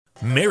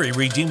Mary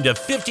redeemed a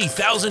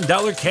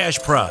 $50,000 cash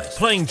prize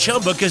playing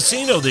Chumba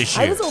Casino this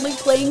year. I was only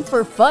playing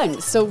for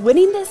fun, so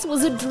winning this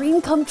was a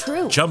dream come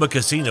true. Chumba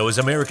Casino is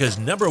America's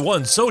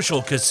 #1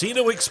 social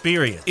casino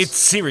experience. It's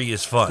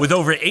serious fun. With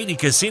over 80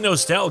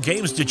 casino-style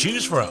games to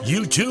choose from,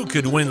 you too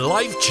could win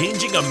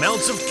life-changing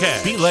amounts of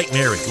cash. Be like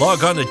Mary.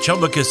 Log on to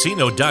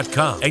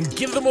ChumbaCasino.com and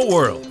give them a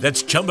whirl.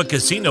 That's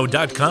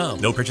ChumbaCasino.com.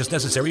 No purchase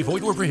necessary.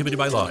 Void where prohibited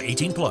by law.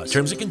 18 plus.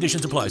 Terms and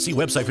conditions apply. See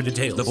website for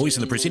details. The voice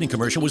in the preceding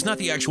commercial was not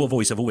the actual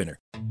voice of a winner.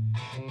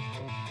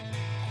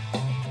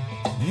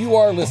 You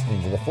are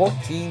listening to the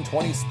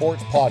 1420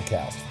 Sports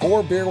Podcast.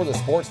 4 beer with a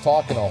sports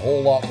talk and a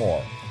whole lot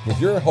more. With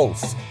your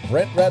hosts,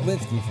 Brent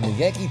Radlinski from the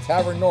Yankee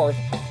Tavern North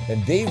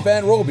and Dave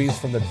Van Robies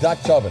from the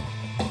Dutch Oven.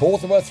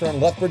 Both of us are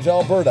in Lethbridge,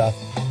 Alberta.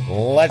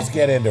 Let's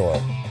get into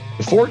it.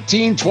 The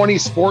 1420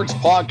 Sports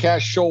Podcast,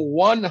 show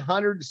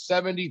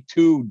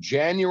 172,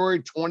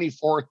 January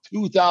 24th,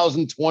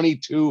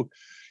 2022.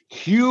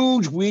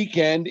 Huge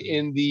weekend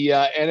in the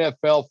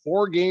NFL.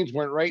 4 games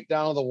went right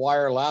down to the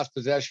wire. Last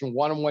possession,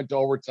 one of them went to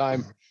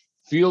overtime.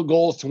 Field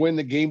goals to win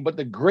the game. But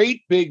the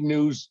great big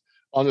news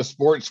on the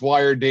Sports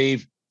Wire,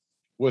 Dave,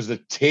 was the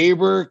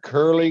Tabor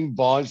Curling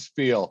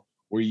Bonspiel,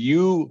 where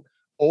you,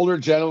 older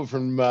gentleman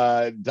from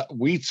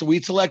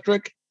Wheats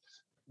Electric?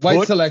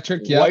 White's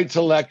Electric, yeah. White's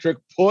Electric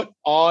put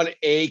on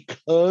a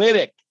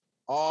clinic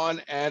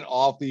on and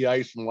off the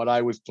ice, from what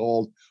I was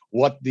told,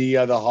 what the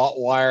hot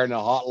wire and the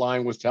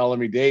hotline was telling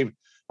me. Dave,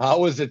 how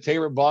was the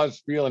Tabor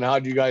Bonspiel and how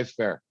did you guys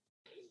fare?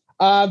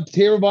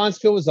 Tabor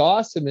Bonspiel was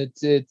awesome.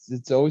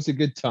 It's always a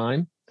good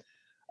time.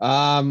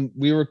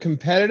 We were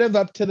competitive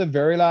up to the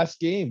very last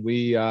game.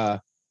 We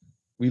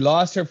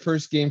lost our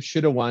first game,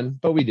 should have won,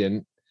 but we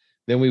didn't.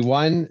 Then we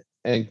won,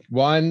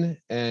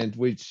 and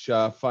which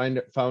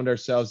found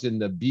ourselves in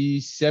the B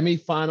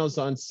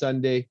semifinals on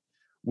Sunday,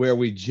 where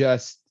we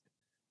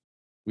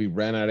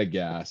ran out of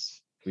gas.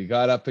 We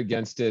got up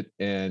against it,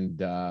 and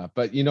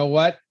but you know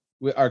what?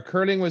 Our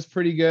curling was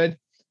pretty good,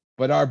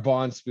 but our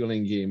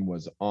Bonspieling game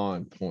was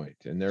on point,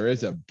 and there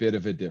is a bit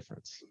of a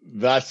difference.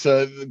 That's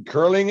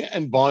curling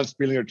and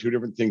Bonspieling are two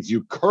different things.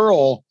 You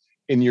curl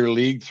in your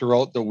league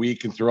throughout the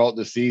week and throughout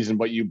the season,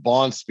 but you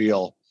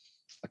Bonspiel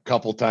a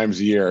couple times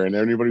a year. And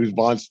anybody who's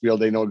Bonspiel,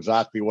 they know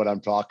exactly what I'm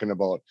talking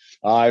about.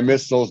 I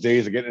miss those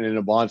days of getting in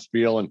a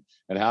Bonspiel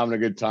and having a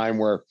good time,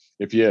 where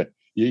if you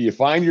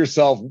find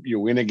yourself,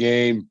 you win a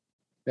game,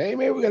 hey,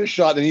 maybe we got a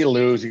shot, then you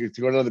lose, you get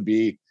to go to another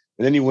B,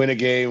 and then you win a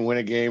game, and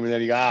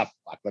then you go,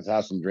 fuck, let's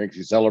have some drinks,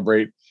 you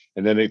celebrate,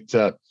 and then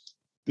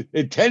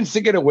it tends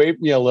to get away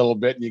from you a little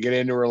bit, and you get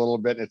into it a little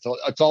bit, and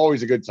it's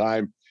always a good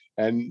time,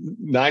 and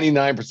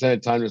 99% of the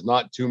time, there's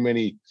not too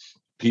many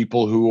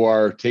people who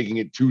are taking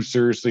it too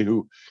seriously,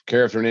 who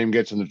care if their name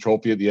gets in the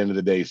trophy at the end of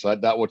the day, so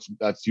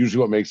that's usually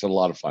what makes it a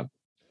lot of fun.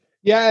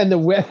 Yeah, and the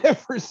weather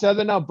for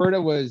Southern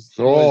Alberta was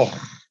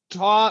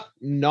top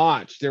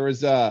notch. There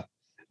was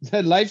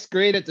life's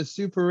great at the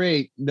Super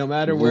 8, no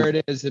matter where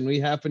it is. And we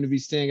happen to be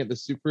staying at the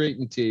Super 8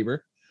 in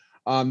Tabor.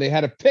 They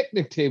had a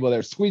picnic table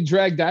there. So we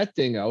dragged that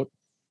thing out,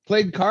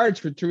 played cards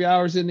for 3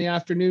 hours in the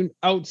afternoon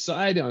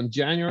outside on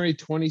January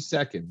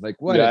 22nd.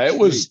 Like what? Yeah, it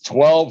was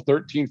 12,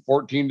 13,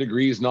 14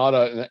 degrees. Not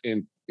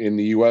in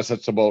the US,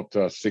 that's about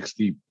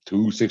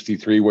 62,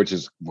 63, which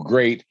is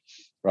great.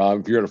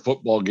 If you're at a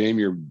football game,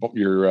 you're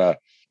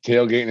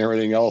tailgating and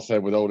everything else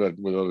without a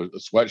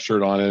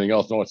sweatshirt on, anything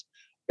else. No,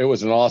 it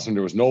was an awesome.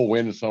 There was no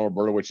wind in Southern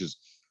Alberta, which is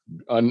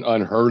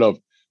unheard of.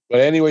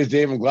 But anyways,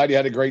 Dave, I'm glad you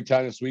had a great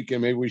time this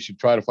weekend. Maybe we should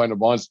try to find a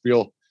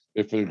Bonspiel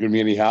if there's going to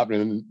be any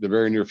happening in the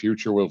very near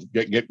future. We'll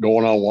get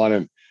going on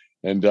one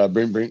and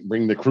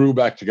bring the crew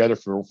back together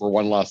for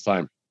one last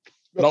time.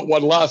 Not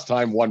one last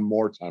time, one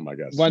more time, I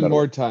guess. One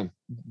more time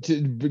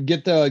to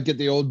get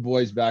the old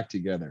boys back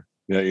together.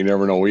 Yeah, you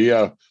never know. We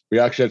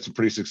actually had some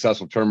pretty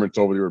successful tournaments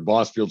over the years,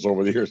 Bonspiels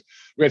over the years.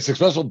 We had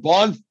successful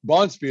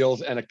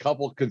Bonspiels and a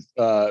couple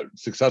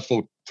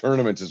successful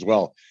tournaments as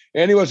well.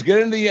 Anyways, get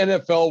into the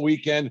NFL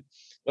weekend.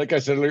 Like I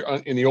said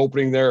earlier in the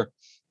opening there,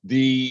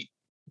 the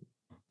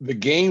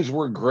games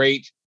were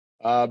great.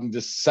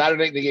 The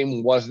Saturday night, the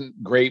game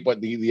wasn't great,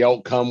 but the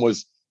outcome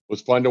was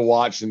fun to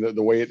watch, and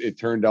the way it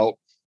turned out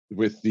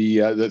with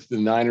the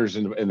Niners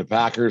and the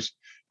Packers.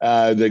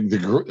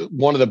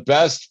 One of the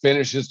best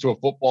finishes to a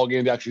football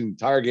game. Actually, the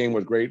entire game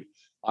was great.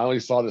 I only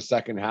saw the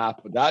second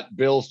half, but that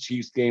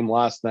Bills-Chiefs game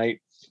last night,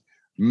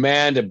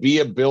 man, to be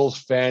a Bills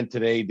fan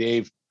today,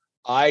 Dave,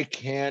 I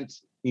can't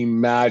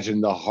imagine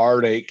the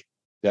heartache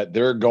that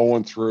they're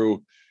going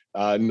through.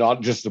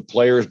 Not just the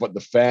players, but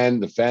the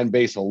fan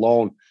base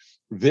alone.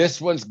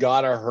 This one's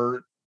got to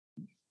hurt.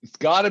 It's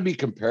got to be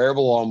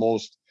comparable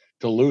almost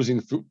to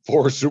losing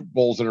 4 Super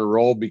Bowls in a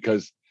row,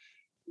 because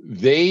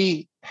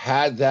they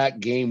had that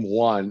game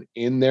won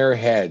in their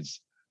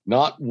heads,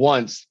 not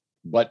once,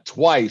 but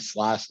twice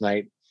last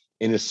night,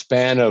 in a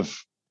span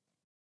of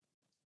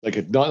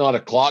like not a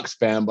clock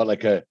span, but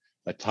like a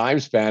time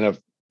span of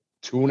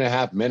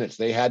 2.5 minutes.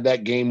 They had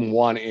that game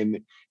won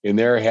in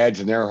their heads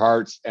and their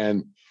hearts.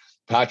 And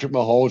Patrick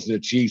Mahomes and the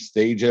Chiefs,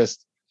 they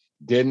just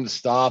didn't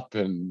stop.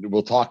 And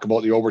we'll talk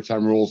about the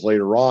overtime rules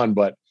later on,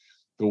 but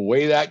the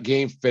way that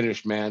game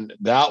finished, man,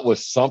 that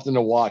was something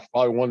to watch.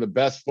 Probably one of the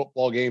best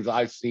football games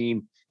I've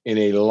seen in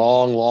a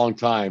long, long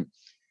time.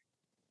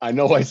 I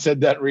know I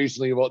said that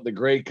recently about the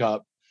Grey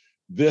Cup.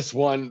 This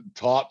one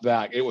topped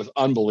that. It was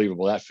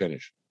unbelievable, that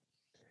finish.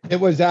 It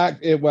was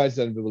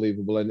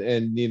unbelievable.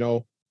 And you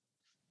know,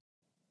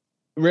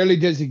 rarely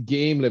does a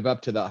game live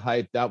up to that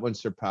hype. That one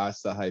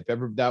surpassed the hype.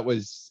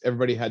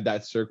 Everybody had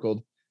that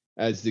circled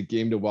as the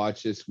game to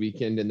watch this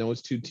weekend, and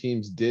those two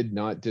teams did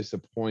not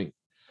disappoint.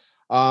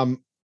 I'm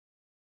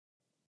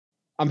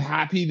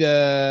happy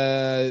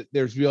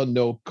there's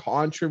no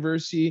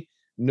controversy,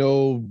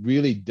 no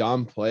really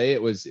dumb play.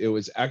 It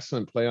was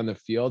excellent play on the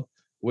field,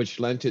 which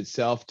lent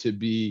itself to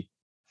be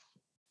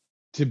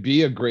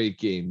a great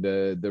game.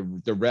 The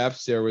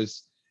refs, there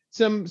was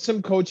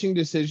some coaching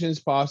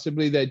decisions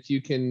possibly that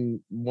you can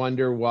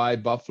wonder why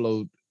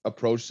Buffalo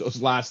approached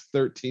those last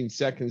 13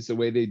 seconds the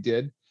way they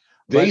did.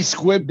 They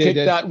squib kicked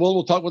that.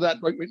 We'll talk about that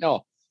right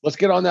now. Let's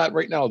get on that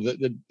right now.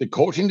 The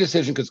coaching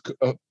decision, because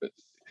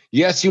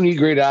yes, you need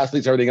great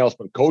athletes, everything else,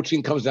 but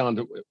coaching comes down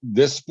to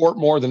this sport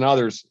more than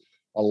others,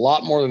 a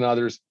lot more than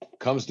others,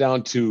 comes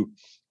down to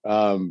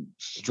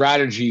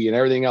strategy and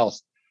everything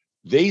else.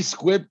 They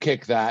squib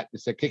kick that.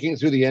 Instead of kicking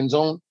through the end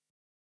zone,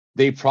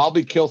 they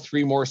probably kill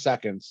 3 more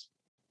seconds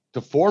to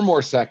 4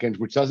 more seconds,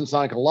 which doesn't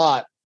sound like a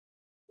lot.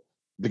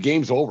 The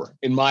game's over,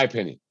 in my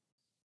opinion.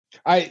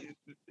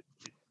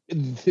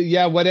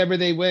 Whatever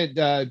they went,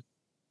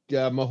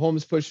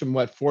 Mahomes pushed him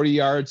 40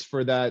 yards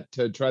for that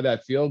to try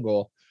that field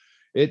goal.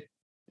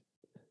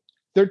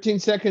 13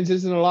 seconds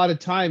isn't a lot of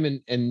time,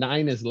 and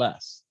 9 is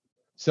less.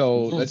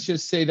 So let's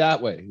just say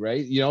that way,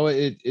 right? You know,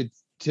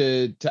 it's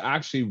to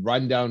actually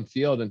run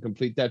downfield and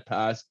complete that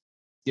pass,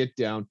 get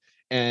down,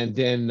 and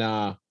then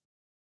call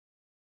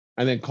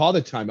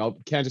the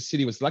timeout. Kansas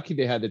City was lucky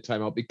they had the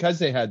timeout because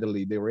they had the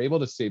lead. They were able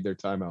to save their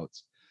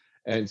timeouts.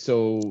 And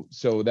so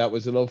that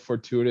was a little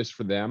fortuitous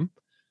for them.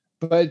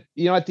 But,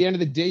 you know, at the end of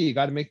the day, you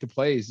got to make the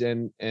plays,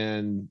 and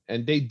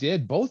they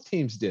did. Both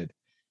teams did.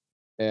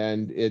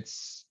 And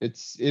it's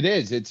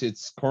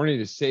corny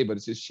to say, but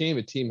it's a shame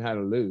a team had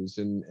to lose.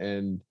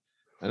 And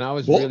I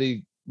was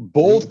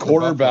both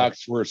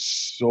quarterbacks were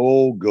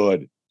so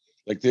good.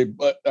 Like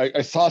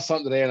I saw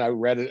something today and I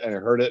read it and I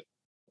heard it.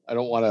 I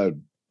don't want to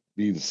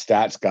be the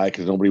stats guy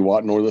because nobody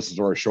nor listens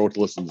to our show to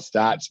listen to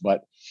stats,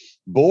 but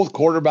both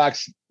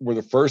quarterbacks were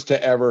the first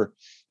to ever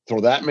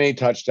throw that many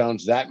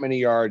touchdowns, that many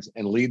yards,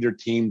 and lead their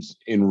teams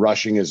in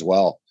rushing as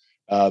well.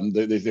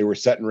 They were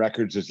setting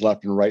records just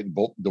left and right.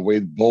 The way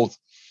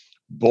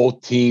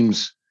both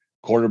teams'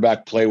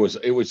 quarterback play was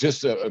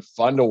just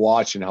fun to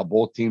watch, and how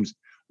both teams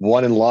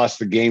won and lost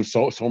the game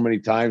so many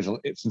times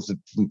since the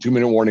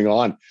 2-minute warning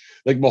on.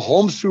 Like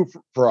Mahomes threw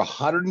for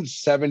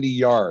 170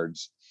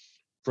 yards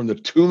from the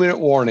 2-minute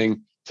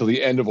warning till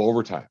the end of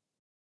overtime.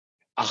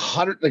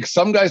 100, like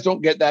some guys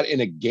don't get that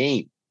in a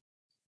game.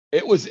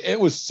 It was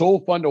so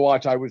fun to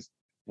watch. I was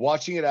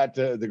watching it at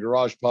the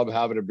garage pub,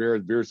 having a beer.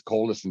 The beer's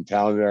coldest in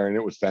town there, and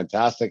it was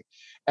fantastic.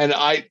 And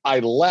I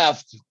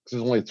left because it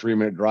was only a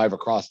 3-minute drive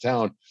across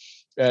town,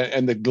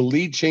 and the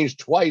lead changed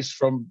twice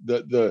from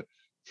the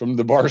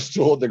bar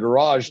stool at the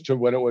garage to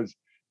when it was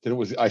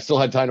I still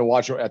had time to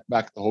watch it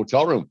back at the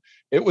hotel room.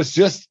 It was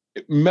just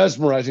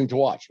mesmerizing to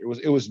watch.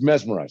 It was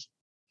mesmerizing.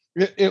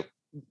 It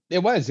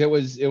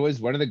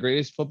was one of the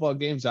greatest football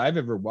games I've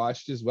ever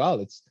watched as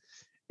well.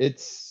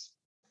 It's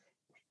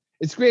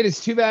great.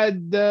 It's too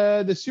bad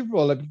the Super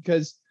Bowl,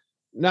 because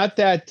not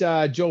that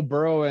Joe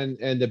Burrow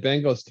and the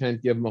Bengals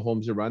can't give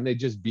Mahomes a run. They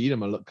just beat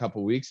him a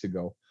couple weeks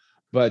ago.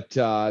 But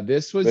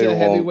this was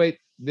heavyweight.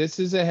 This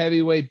is a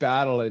heavyweight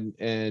battle,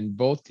 and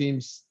both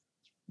teams,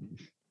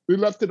 we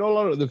left it all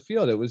out of the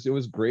field. It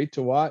was great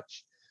to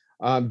watch.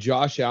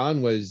 Josh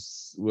Allen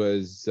was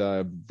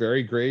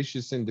very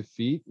gracious in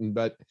defeat,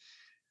 but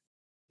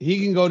he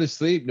can go to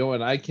sleep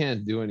knowing I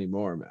can't do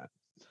anymore, man.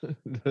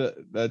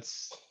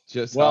 That's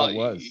just how it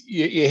was.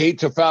 You hate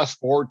to fast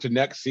forward to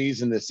next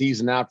season, the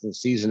season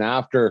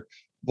after,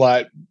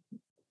 but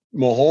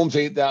Mahomes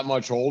ain't that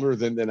much older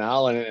than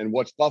Allen. And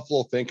what's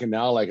Buffalo thinking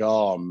now? Like,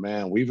 oh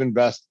man, we've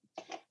invested.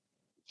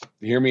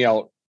 Hear me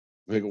out.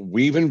 Like,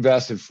 we've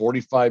invested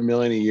 $45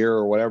 million a year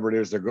or whatever it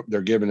is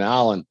they're giving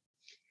Allen,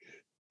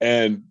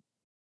 and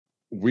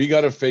we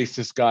got to face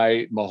this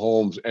guy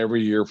Mahomes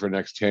every year for the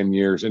next 10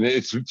 years. And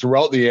it's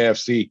throughout the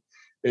AFC.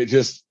 It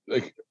just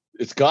like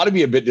it's got to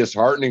be a bit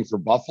disheartening for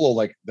Buffalo.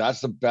 Like,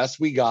 that's the best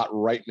we got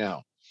right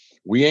now.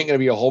 We ain't going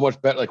to be a whole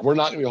much better. Like, we're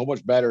not going to be a whole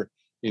much better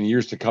in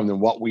years to come than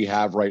what we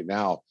have right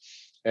now.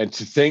 And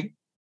to think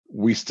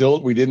we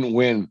didn't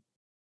win.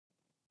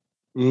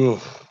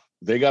 Ugh,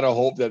 they got to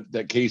hope that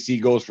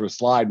KC goes for a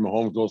slide,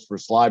 Mahomes goes for a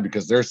slide,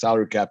 because there's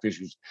salary cap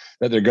issues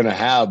that they're going to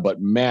have.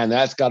 But man,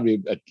 that's got to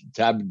be a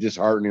tad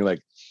disheartening.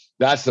 Like,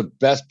 that's the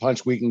best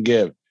punch we can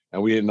give,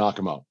 and we didn't knock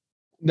them out.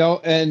 No,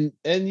 and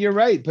you're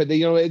right, but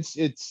you know, it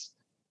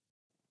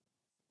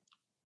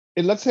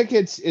looks like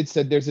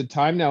there's a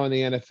time now in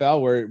the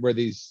NFL where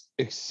these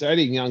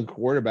exciting young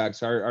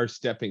quarterbacks are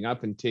stepping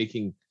up and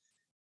taking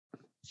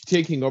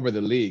taking over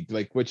the league,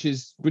 like which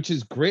is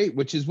great,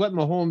 which is what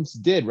Mahomes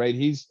did, right?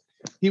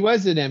 He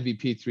was an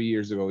MVP 3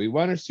 years ago. He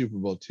won a Super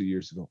Bowl 2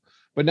 years ago.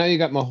 But now you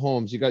got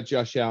Mahomes, you got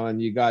Josh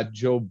Allen, you got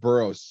Joe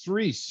Burrow,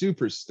 3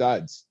 super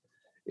studs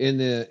in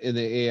the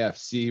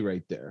AFC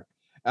right there.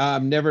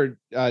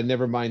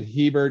 Never mind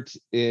Hebert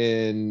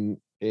in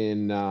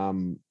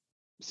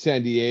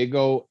San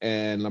Diego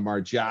and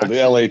Lamar Jackson.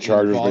 The LA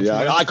Chargers, but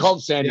yeah, I call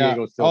them San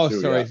Diego still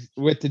too. Sorry,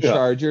 with the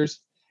Chargers.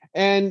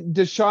 And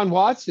Deshaun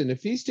Watson,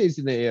 if he stays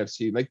in the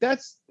AFC, like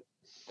that's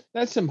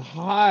some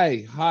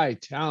high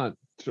talent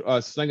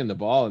slinging the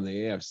ball in the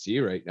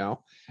AFC right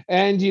now.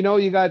 And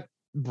you got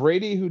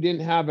Brady, who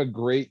didn't have a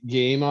great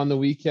game on the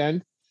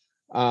weekend.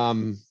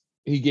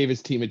 He gave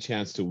his team a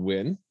chance to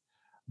win,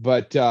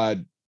 but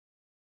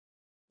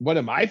one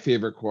of my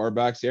favorite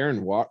quarterbacks,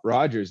 Aaron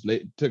Rodgers,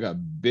 took a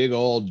big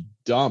old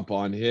dump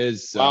on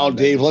his. Wow,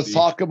 Dave, let's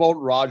talk about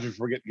Rodgers.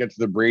 We're getting to get to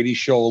the Brady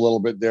show a little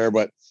bit there,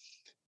 but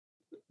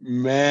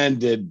man,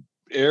 did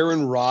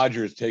Aaron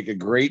Rodgers take a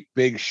great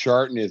big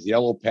shart in his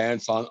yellow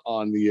pants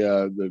on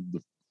the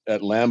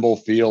at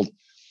Lambeau Field.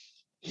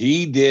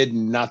 He did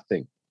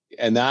nothing,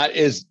 and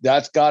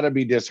that's got to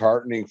be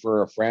disheartening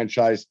for a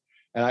franchise.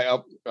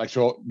 And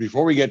so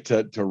before we get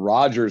to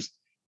Rodgers,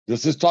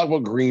 let's just talk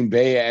about Green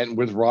Bay and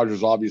with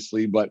Rodgers,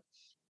 obviously. But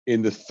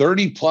in the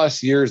 30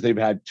 plus years, they've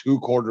had 2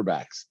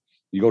 quarterbacks.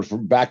 You go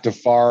from back to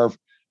Favre,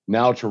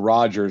 now to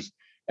Rodgers,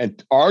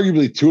 and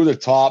arguably 2 of the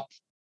top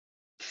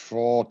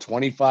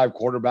 25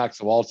 quarterbacks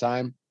of all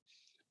time,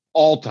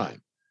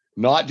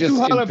 not just 2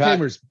 Hall of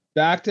Famers,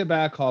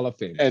 back-to-back Hall of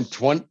Famers, and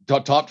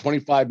top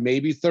 25,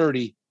 maybe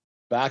 30,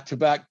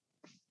 back-to-back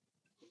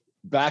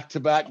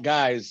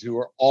guys who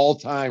are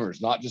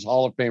all-timers, not just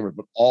Hall of Famers,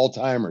 but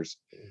all-timers,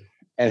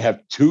 and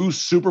have 2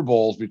 Super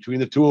Bowls between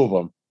the 2 of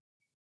them.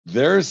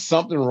 There's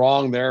something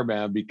wrong there,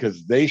 man,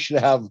 because they should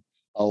have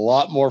a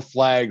lot more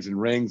flags and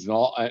rings and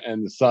all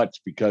and the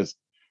such, because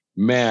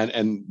man,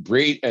 and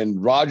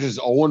Rodgers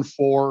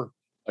 0-4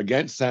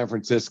 against San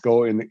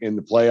Francisco in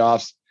the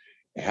playoffs.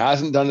 It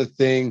hasn't done a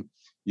thing.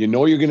 You're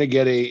going to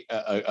get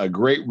a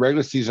great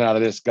regular season out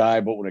of this guy,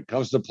 but when it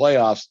comes to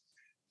playoffs,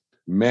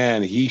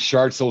 man, he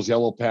sharts those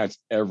yellow pants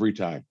every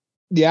time.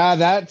 Yeah,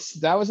 that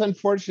was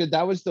unfortunate.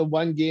 That was the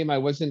one game I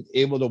wasn't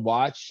able to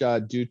watch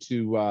due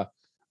to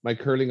my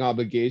curling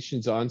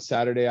obligations on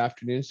Saturday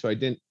afternoon. So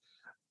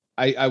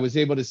I was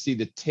able to see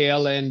the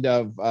tail end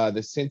of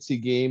the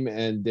Cincy game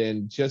and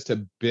then just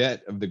a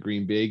bit of the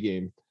Green Bay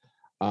game.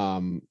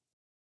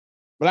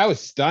 But I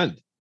was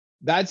stunned.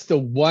 That's the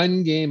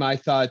one game I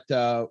thought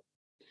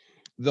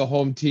the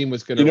home team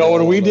was going to.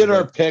 When we did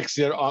our picks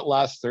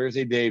last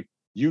Thursday, Dave,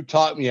 you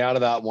talked me out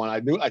of that one. I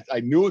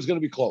knew it was going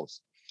to be close.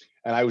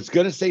 And I was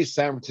going to say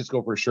San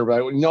Francisco for sure,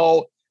 but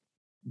no,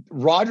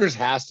 Rodgers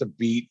has to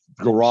beat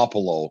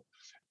Garoppolo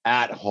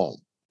at home.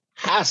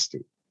 Has to.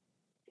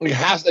 It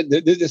has to.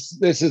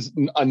 This is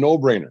a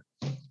no-brainer.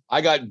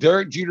 I got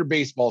Derek Jeter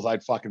baseballs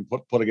I'd fucking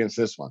put against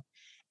this one.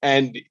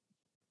 And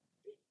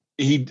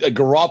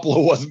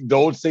Garoppolo wasn't,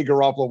 don't say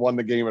Garoppolo won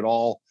the game at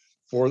all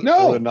for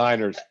the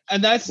Niners.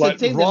 And that's but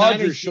the thing.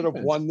 Rodgers should have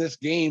won this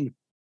game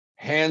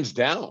hands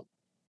down.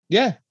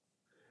 Yeah.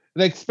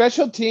 Like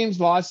special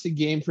teams lost the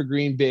game for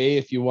Green Bay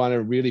if you want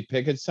to really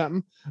pick at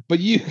something, but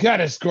you got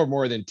to score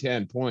more than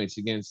 10 points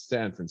against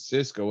San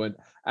Francisco and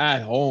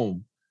at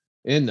home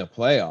in the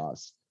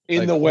playoffs.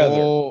 In the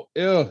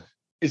weather.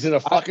 Is it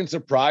a fucking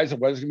surprise the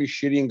weather's going to be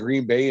shitty in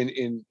Green Bay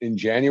in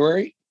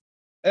January?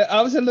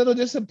 I was a little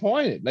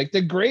disappointed. Like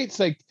the greats,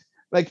 like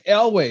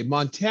Elway,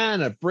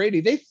 Montana, Brady,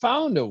 they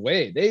found a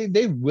way.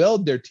 They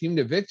willed their team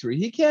to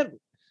victory.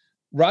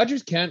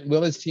 Rodgers can't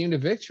will his team to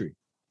victory.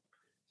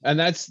 And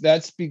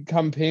that's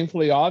become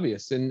painfully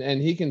obvious.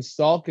 And he can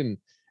sulk and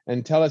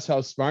tell us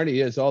how smart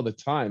he is all the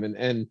time.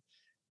 And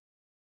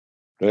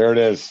there it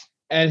is.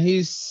 And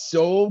he's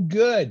so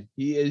good.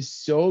 He is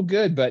so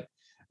good. But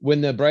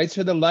when the brights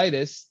are the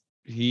lightest,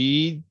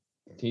 he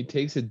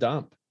takes a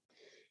dump.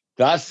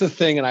 That's the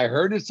thing. And I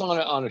heard this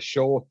on a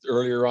show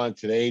earlier on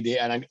today.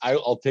 And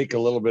I'll take a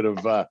little bit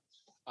of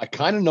I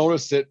kind of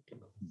noticed it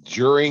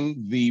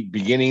during the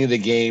beginning of the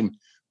game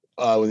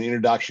with the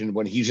introduction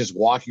when he's just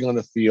walking on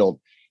the field.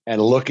 And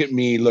look at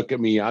me.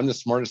 I'm the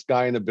smartest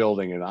guy in the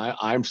building, and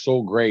I'm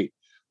so great.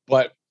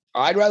 But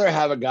I'd rather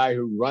have a guy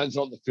who runs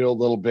on the field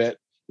a little bit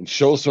and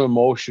shows some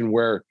emotion,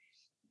 where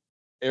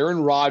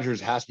Aaron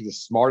Rodgers has to be the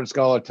smartest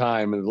guy all the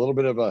time and a little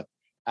bit of a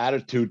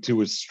attitude to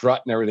his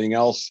strut and everything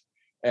else.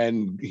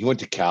 And he went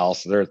to Cal,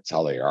 so that's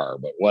how they are,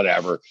 but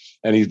whatever.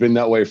 And he's been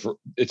that way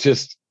it's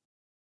just,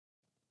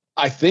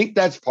 I think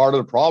that's part of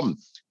the problem.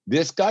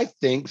 This guy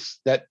thinks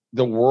that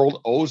the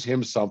world owes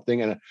him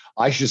something, and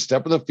I should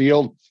step in the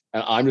field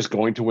and I'm just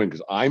going to win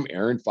because I'm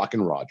Aaron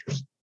fucking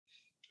Rodgers.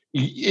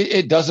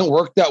 It doesn't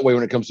work that way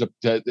when it comes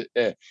to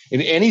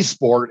in any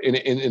sport in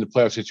the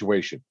playoff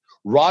situation.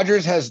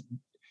 Rodgers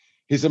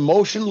his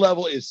emotion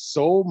level is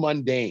so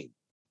mundane,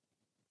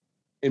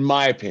 in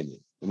my opinion,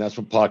 and that's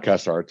what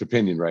podcasts are. It's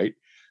opinion, right?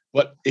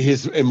 But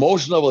his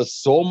emotion level is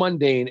so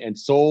mundane and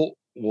so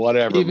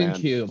whatever, even man.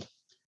 Q.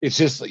 It's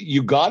just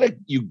you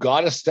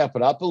gotta step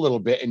it up a little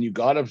bit, and you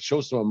gotta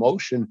show some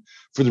emotion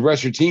for the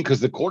rest of your team, because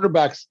the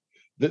quarterback's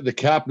the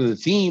captain of the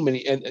team,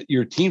 and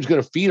your team's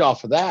gonna feed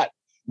off of that.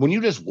 When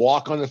you just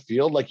walk on the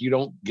field like you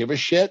don't give a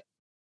shit,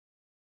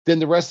 then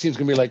the rest of the team's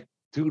gonna be like,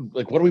 dude,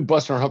 like, what are we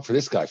busting our hump for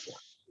this guy for?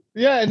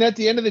 Yeah, and at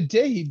the end of the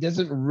day, he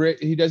doesn't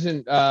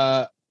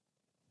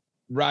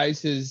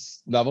rise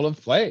his level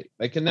of play.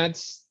 Like, and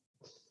that's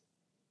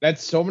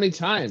so many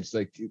times.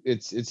 Like,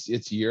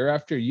 it's year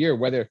after year,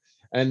 whether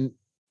and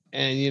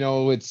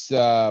it's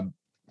the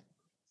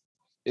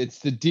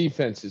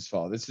defense's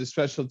fault. It's the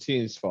special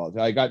teams' fault.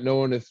 I got no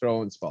one to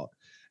throw in's fault.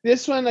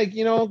 This one, like,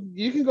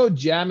 you can go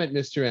jam at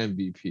Mr.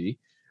 MVP.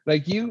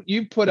 Like,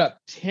 you put up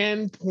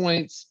 10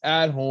 points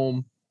at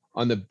home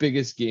on the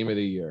biggest game of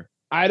the year.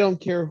 I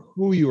don't care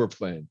who you were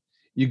playing.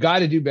 You got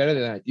to do better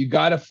than that. You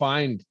got to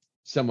find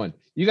someone.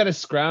 You got to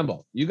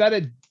scramble. You got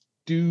to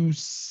do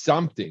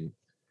something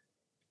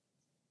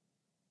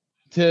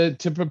to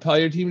propel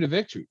your team to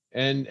victory.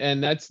 And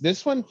that's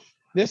this one.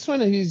 This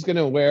one he's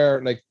gonna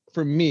wear, like,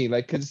 for me,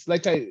 like, because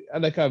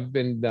I've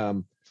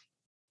been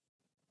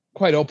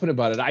quite open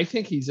about it. I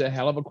think he's a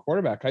hell of a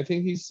quarterback. I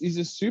think he's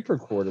a super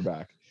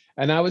quarterback.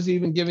 And I was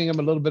even giving him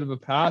a little bit of a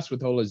pass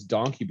with all his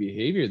donkey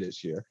behavior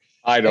this year.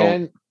 I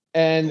don't.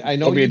 And I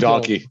know Don't be a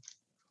donkey.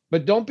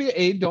 But don't be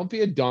a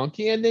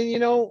donkey. And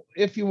then,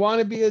 if you want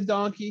to be a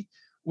donkey,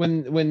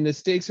 when the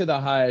stakes are the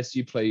highest,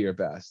 you play your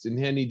best. And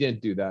he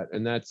didn't do that.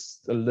 And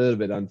that's a little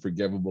bit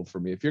unforgivable for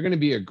me. If you're going to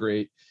be a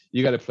great,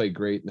 you got to play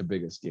great in the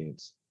biggest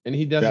games. And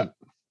he doesn't.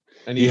 Yeah.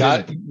 And he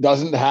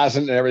hasn't,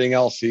 and everything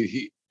else.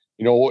 He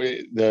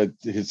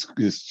his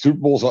Super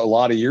Bowls a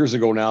lot of years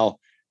ago now.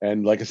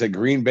 And like I said,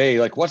 Green Bay,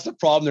 like, what's the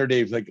problem there,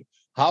 Dave? Like,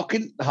 how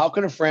can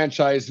a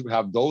franchise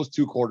have those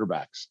two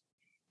quarterbacks?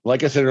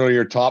 Like I said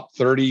earlier, top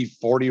 30,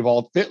 40 of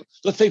all,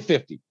 let's say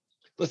 50.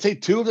 Let's say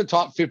two of the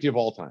top 50 of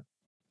all time.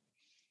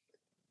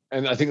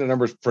 And I think the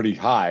number is pretty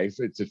high.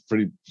 It's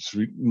pretty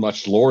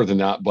much lower than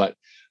that. But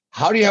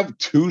how do you have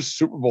two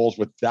Super Bowls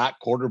with that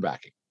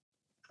quarterbacking?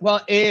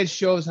 Well, it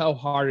shows how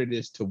hard it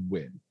is to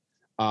win.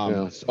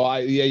 So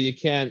you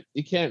can't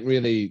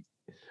really.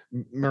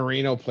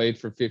 Marino played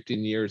for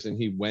 15 years and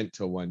he went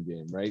to one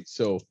game, right?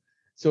 So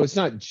it's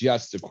not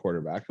just a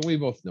quarterback, and we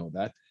both know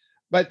that.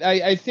 But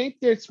I think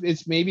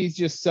it's maybe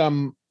just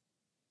the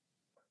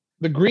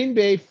Green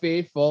Bay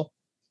faithful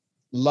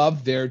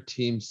love their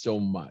team so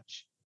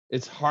much.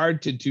 It's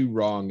hard to do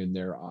wrong in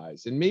their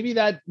eyes. And maybe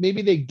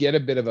they get a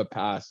bit of a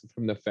pass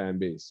from the fan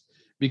base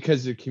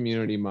because they're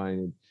community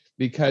minded,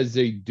 because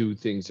they do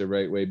things the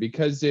right way,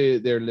 because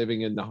they're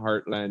living in the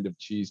heartland of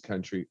cheese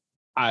country.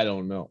 I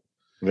don't know.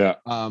 Yeah.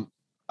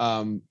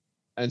 And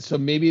so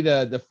maybe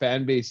the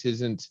fan base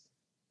isn't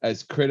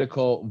as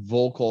critical,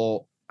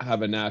 vocal,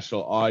 have a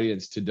national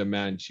audience to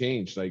demand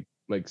change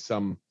like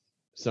some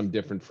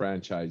different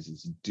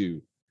franchises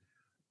do.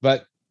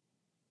 But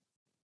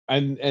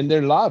and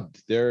they're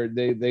loved.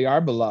 They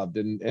are beloved,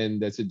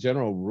 and that's a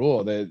general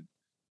rule that,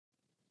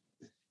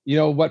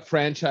 what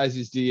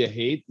franchises do you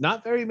hate?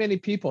 Not very many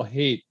people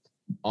hate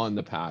on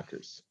the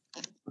Packers.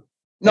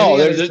 No,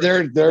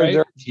 they're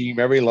a team.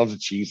 Everybody loves the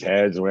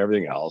cheeseheads and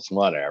everything else,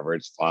 whatever.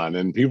 It's fun,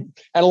 and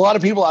a lot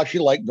of people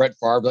actually like Brett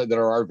Favre that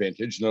are our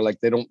vintage, and they're like,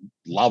 they don't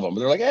love him,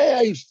 but they're like, hey,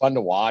 he was fun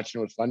to watch,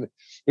 and it was fun.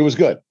 It was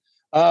good.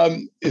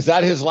 Is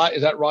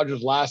that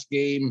Rodgers' last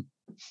game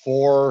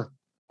for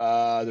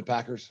the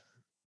Packers?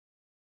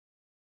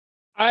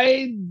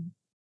 I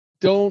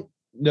don't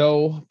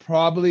know.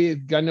 Probably,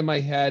 gun to my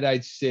head,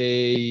 I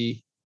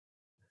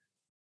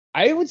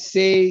would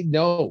say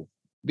no,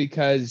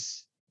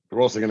 because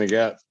who else are going to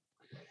get?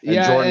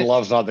 And Jordan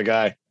Love's not the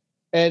guy.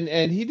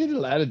 And he did a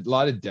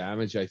lot of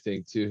damage, I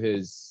think, to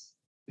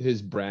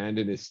his brand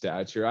and his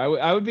stature.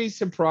 I would be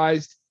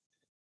surprised.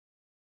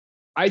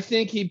 I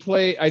think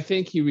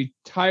he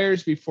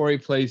retires before he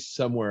plays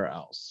somewhere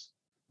else.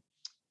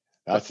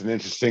 That's an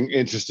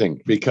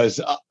interesting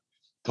because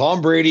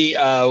Tom Brady,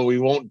 we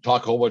won't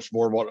talk a whole much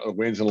more about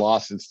wins and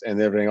losses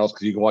and everything else,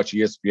 because you can watch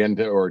ESPN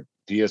or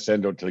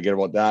TSN to get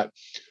about that.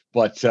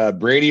 But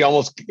Brady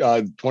almost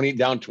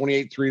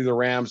 28-3 to the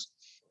Rams,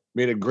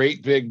 made a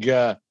great big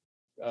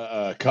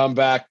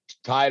comeback,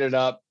 tied it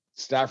up.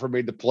 Stafford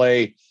made the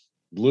play,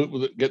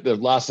 get the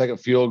last second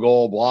field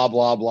goal, blah,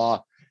 blah,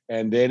 blah.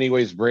 And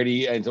anyways,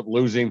 Brady ends up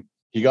losing.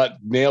 He got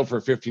nailed for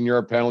a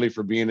 15-yard penalty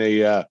for being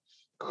a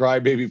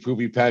crybaby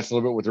poopy pants a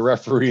little bit with the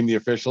referee and the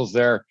officials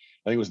there.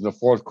 I think it was in the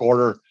fourth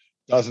quarter.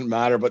 Doesn't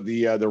matter. But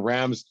the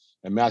Rams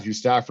and Matthew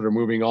Stafford are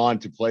moving on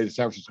to play the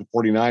San Francisco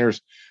 49ers.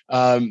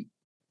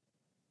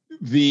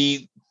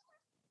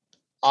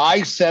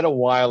 I said a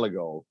while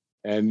ago,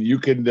 and you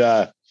can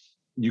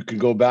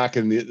go back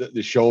in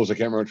the shows. I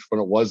can't remember which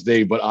one it was,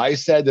 Dave, but I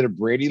said that if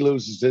Brady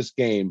loses this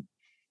game,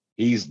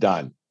 he's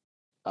done.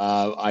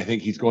 I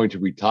think he's going to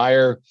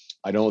retire.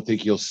 I don't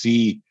think you'll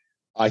see.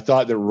 I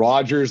thought that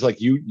Rodgers,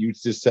 like you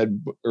just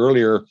said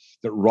earlier,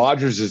 that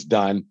Rodgers is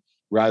done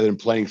rather than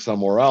playing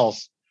somewhere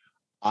else.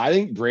 I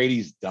think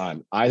Brady's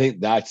done. I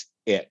think that's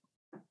it.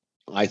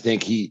 I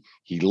think he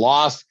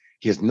lost.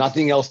 He has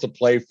nothing else to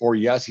play for.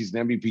 Yes, he's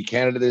an MVP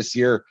candidate this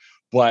year,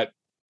 but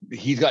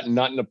he's got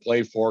nothing to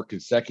play for,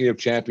 consecutive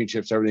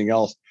championships, everything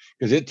else,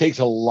 because it takes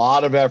a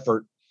lot of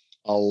effort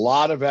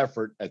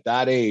at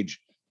that age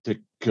to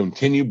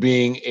continue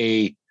being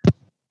a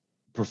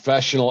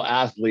professional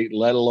athlete,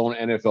 let alone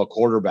NFL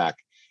quarterback.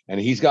 And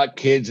he's got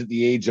kids at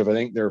the age of, I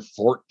think they're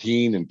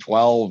 14 and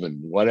 12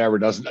 and whatever.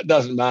 It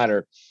doesn't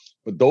matter.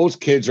 But those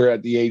kids are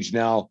at the age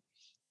now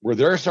where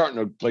they're starting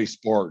to play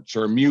sports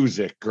or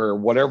music or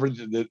whatever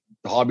the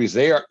hobbies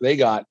they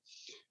got.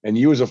 And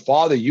you as a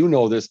father, you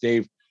know this,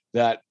 Dave,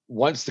 that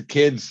once the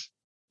kids,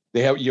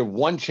 you have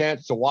one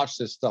chance to watch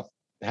this stuff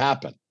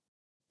happen.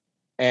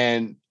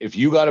 And if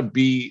you got to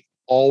be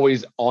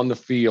always on the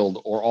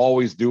field or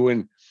always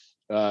doing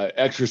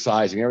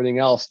exercising, everything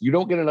else, you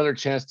don't get another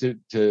chance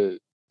to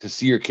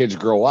see your kids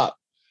grow up.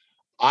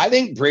 I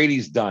think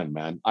Brady's done,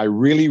 man. I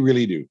really,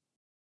 really do.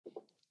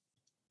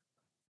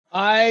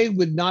 I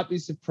would not be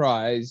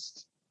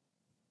surprised.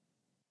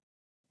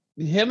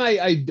 Him,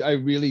 I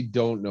really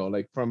don't know.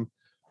 Like from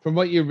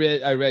what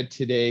I read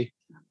today,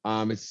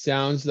 it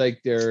sounds like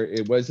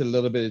it was a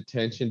little bit of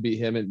tension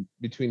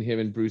between him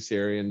and Bruce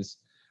Arians.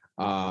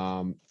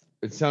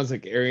 It sounds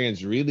like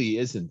Arians really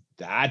isn't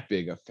that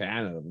big a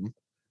fan of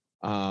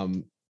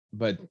him,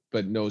 but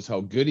knows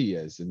how good he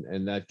is,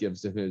 and that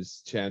gives him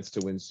his chance to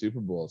win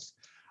Super Bowls.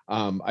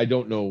 I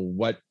don't know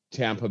what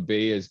Tampa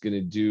Bay is going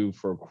to do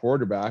for a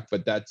quarterback,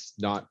 but that's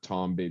not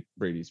Tom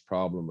Brady's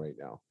problem right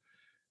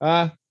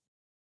now.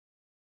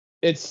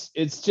 It's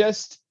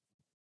just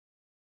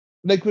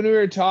like when we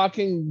were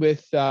talking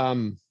with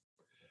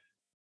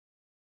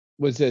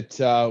was it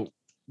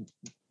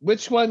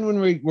which one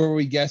were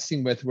we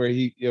guessing with where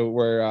he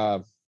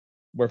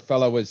where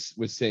fella was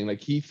saying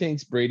like he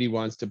thinks Brady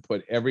wants to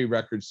put every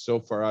record so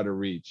far out of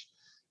reach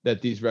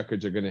that these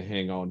records are going to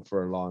hang on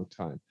for a long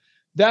time.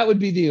 That would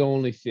be the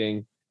only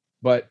thing,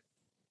 but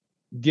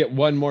get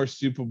one more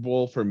Super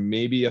Bowl for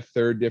maybe a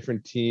third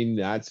different team.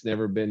 That's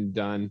never been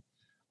done.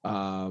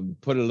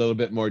 Put a little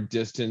bit more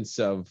distance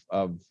of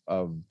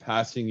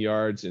passing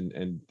yards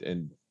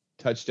and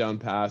touchdown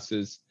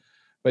passes,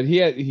 but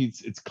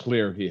it's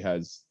clear he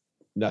has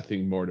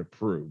nothing more to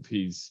prove.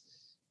 He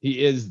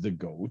is the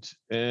GOAT,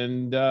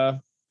 and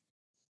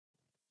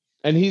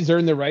he's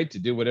earned the right to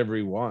do whatever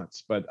he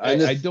wants. But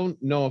I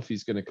don't know if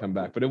he's going to come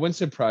back, but it wouldn't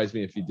surprise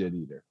me if he did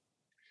either.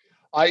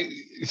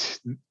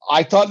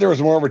 I thought there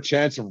was more of a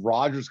chance of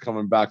Rodgers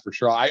coming back for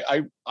sure.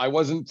 I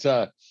wasn't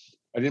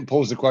I didn't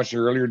pose the question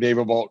earlier, Dave,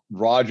 about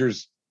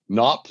Rodgers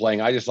not playing.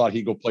 I just thought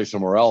he'd go play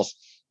somewhere else.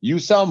 You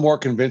sound more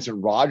convinced that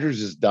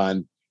Rodgers is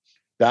done.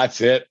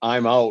 That's it.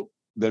 I'm out.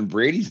 Than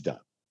Brady's done.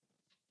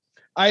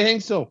 I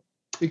think so,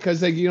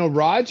 because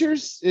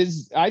Rodgers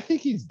I think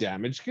he's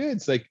damaged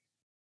goods. Like,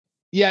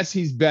 yes,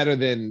 he's better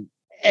than.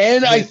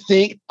 And I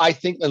think,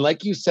 and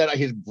like you said,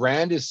 his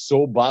brand is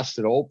so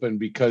busted open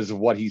because of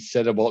what he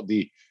said about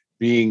the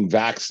being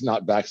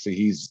not vaccinated,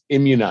 he's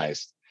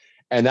immunized,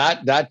 and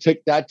that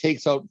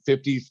takes out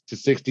 50 to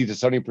 60 to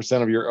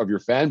 70% of your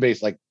fan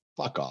base. Like,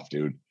 fuck off,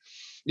 dude.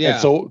 Yeah.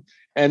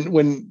 And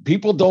when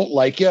people don't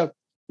like you,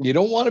 you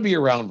don't want to be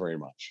around very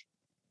much.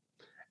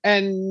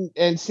 And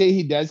say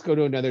he does go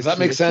to another. Does that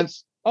make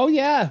sense? Oh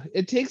yeah,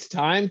 it takes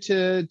time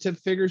to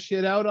figure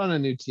shit out on a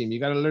new team. You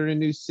got to learn a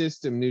new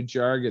system, new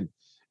jargon,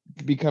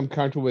 become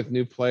comfortable with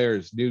new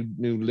players, new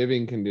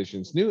living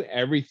conditions, new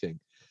everything.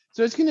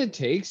 So it's going to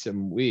take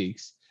some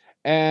weeks,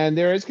 and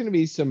there is going to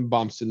be some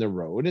bumps in the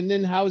road. And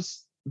then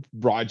how's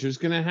Rodgers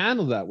going to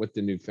handle that with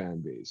the new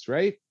fan base,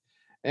 right?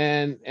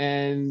 And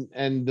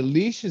the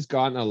leash has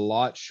gotten a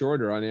lot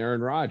shorter on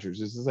Aaron Rodgers.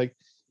 This is like,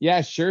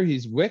 yeah, sure,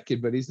 he's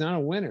wicked, but he's not a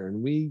winner,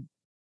 and we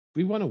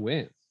want to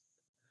win.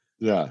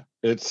 Yeah,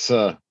 it's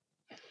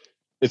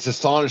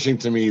astonishing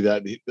to me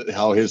that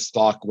how his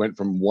stock went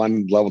from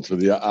one level to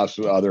the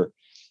absolute other,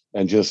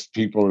 and just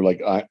people are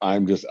like,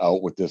 I'm just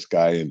out with this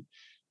guy,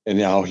 and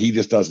how he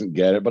just doesn't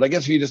get it. But I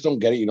guess if you just don't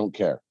get it, you don't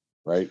care,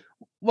 right?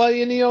 Well,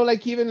 even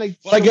like.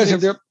 Well, I guess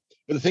but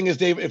the thing is,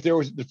 Dave,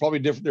 there's probably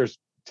different. There's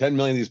 10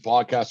 million of these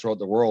podcasts throughout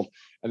the world,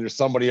 and there's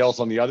somebody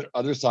else on the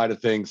other side of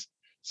things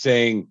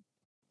saying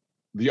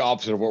the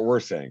opposite of what we're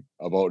saying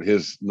about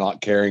his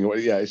not caring.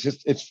 Yeah,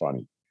 it's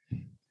funny.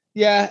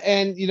 Yeah,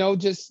 and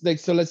just like,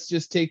 so let's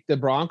just take the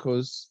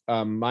Broncos,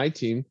 my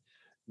team.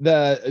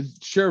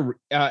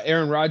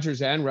 Aaron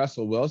Rodgers and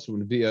Russell Wilson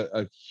would be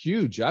a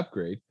huge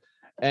upgrade.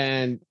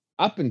 And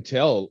up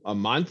until a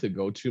month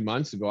ago, 2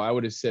 months ago, I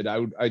would have said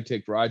I'd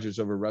take Rodgers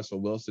over Russell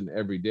Wilson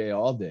every day,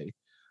 all day.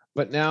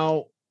 But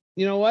now,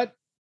 you know what?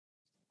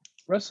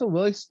 Russell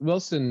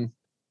Wilson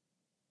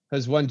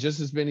has won just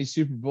as many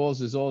Super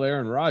Bowls as old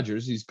Aaron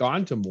Rodgers. He's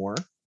gone to more,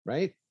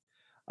 right?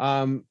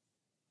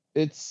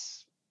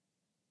 It's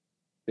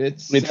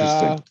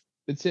interesting.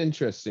 It's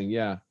interesting.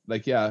 Yeah.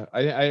 Like, yeah,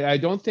 I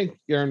don't think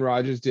Aaron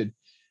Rodgers did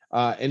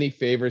any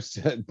favors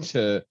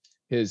to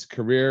his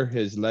career,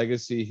 his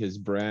legacy, his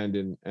brand,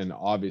 and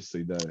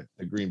obviously the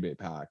Green Bay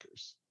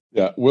Packers.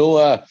 Yeah,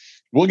 we'll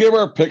give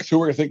our picks who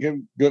we're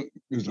thinking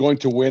who's going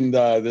to win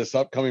this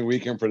upcoming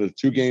weekend for the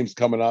two games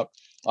coming up.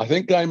 I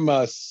think I'm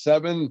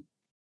 7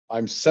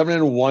 I'm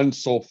 7-1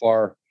 so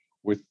far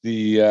with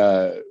the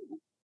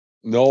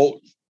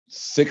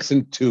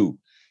 6-2.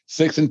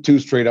 6-2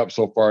 straight up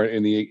so far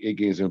in the eight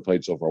games we've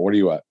played so far. What are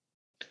you at?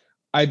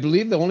 I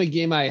believe the only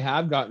game I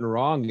have gotten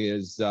wrong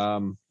is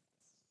Green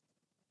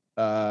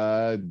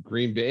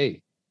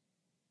Bay.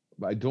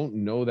 I don't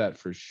know that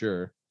for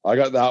sure. I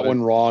got that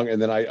one wrong,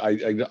 and then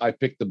I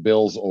picked the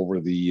Bills over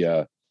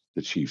the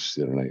Chiefs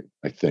the other night.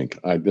 I think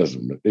it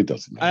doesn't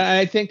matter.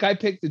 I think I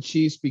picked the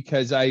Chiefs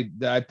because I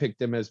picked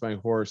them as my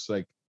horse.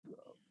 Like,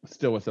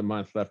 still with a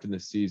month left in the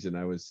season,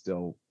 I was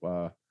still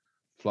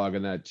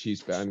flogging that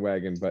Chiefs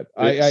bandwagon. But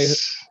I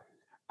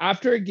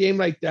after a game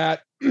like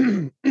that,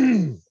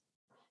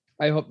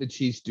 I hope the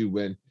Chiefs do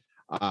win.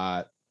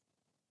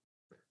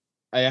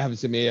 I have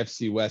some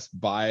AFC West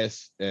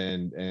bias,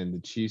 and the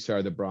Chiefs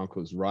are the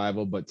Broncos'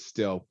 rival. But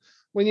still,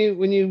 when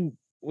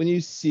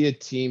you see a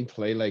team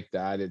play like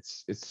that,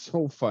 it's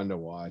so fun to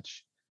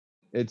watch.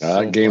 It's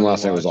that game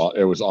last night was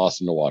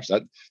awesome to watch.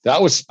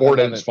 That was sport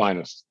at its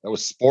finest. That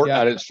was sport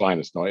at its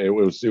finest. No, it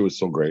was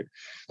so great.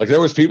 Like,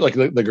 there was people like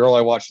the girl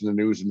I watched in the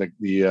news, and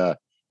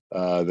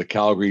the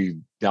Calgary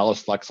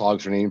Dallas Flex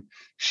Hogs, her name.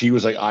 She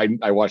was like,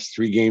 I watched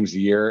 3 games a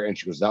year, and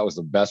she goes, that was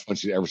the best one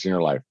she'd ever seen in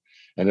her life.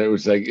 And it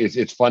was like,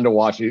 it's fun to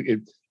watch.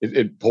 It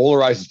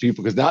polarizes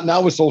people, because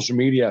now with social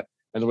media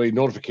and the way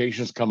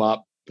notifications come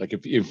up, like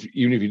if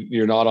even if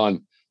you're not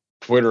on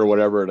Twitter or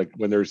whatever, like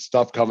when there's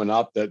stuff coming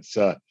up, that's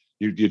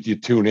you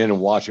tune in and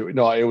watch it.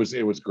 No, it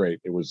was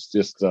great. It was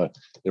just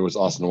it was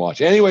awesome to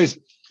watch. Anyways,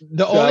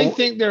 the only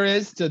thing there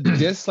is to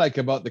dislike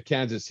about the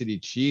Kansas City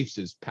Chiefs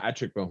is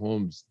Patrick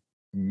Mahomes'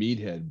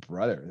 meathead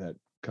brother that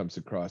comes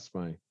across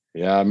my.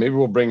 Yeah, maybe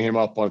we'll bring him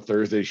up on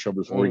Thursday's show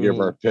before we give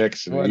our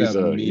picks.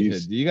 And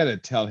he's you got to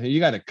tell him,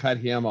 you got to cut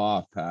him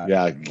off, Pat.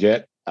 Yeah,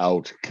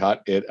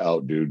 cut it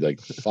out, dude.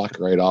 Like, fuck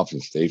right off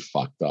and stay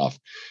fucked off.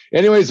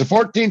 Anyways, the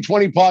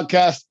 1420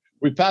 podcast,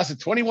 we passed the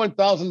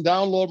 21,000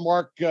 download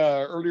mark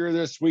earlier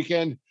this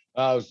weekend. It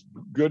was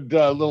good.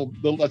 Little.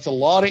 That's a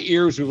lot of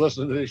ears who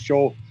listen to this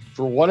show.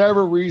 For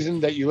whatever reason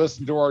that you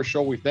listen to our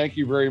show, we thank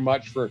you very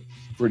much for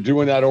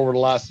doing that over the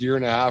last year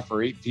and a half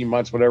or 18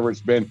 months, whatever it's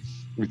been.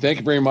 We thank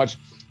you very much.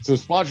 Some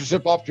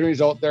sponsorship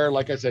opportunities out there.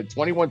 Like I said,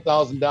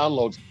 21,000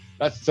 downloads.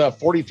 That's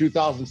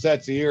 42,000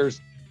 sets of ears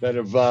that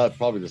have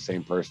probably the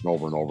same person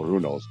over and over. Who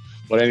knows?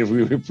 But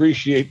anyway, we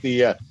appreciate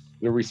the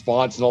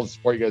response and all the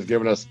support you guys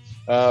given us.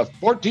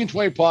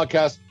 1420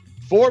 podcast,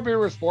 4 beer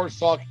with sports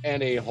talk,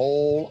 and a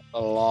whole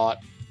lot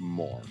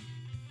more.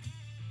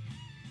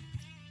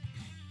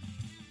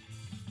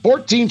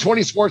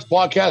 1420 Sports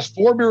Podcast,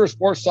 4 beer with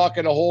sports talk,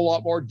 and a whole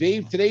lot more.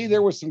 Dave, today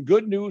there was some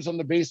good news on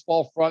the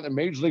baseball front and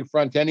Major League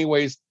front,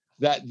 anyways,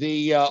 that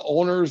the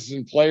owners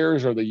and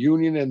players, or the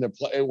union and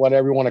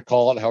whatever you want to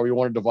call it, however you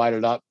want to divide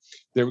it up,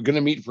 they're going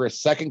to meet for a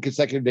second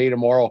consecutive day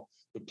tomorrow.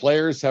 The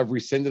players have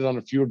rescinded on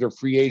a few of their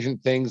free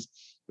agent things.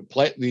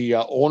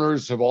 The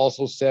owners have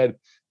also said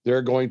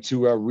they're going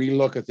to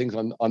relook at things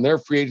on their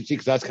free agency,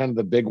 because that's kind of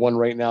the big one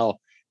right now.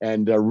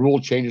 And rule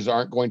changes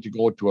aren't going to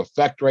go into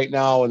effect right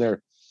now. And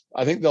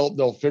I think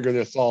they'll figure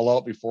this all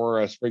out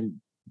before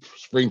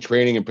spring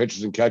training and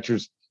pitchers and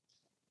catchers.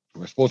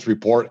 We're supposed to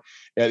report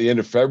at the end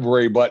of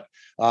February. But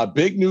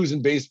big news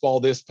in baseball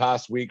this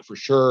past week for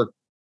sure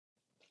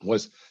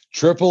was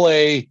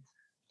AAA.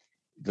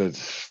 The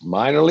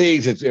minor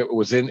leagues, it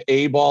was in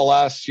A ball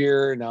last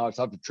year. Now it's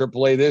up to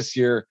AAA this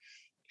year.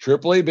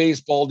 AAA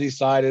baseball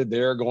decided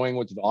they're going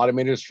with an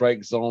automated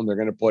strike zone. They're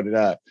going to put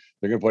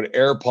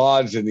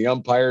AirPods in the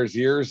umpires'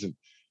 ears, and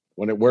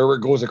wherever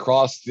it goes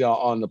across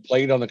on the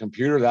plate on the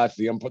computer, that's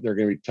the umpire. They're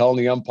going to be telling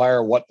the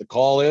umpire what the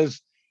call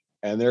is,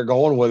 and they're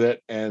going with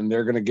it, and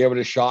they're going to give it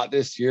a shot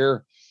this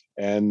year.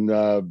 And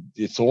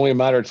it's only a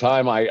matter of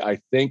time, I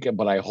think,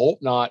 but I hope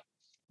not,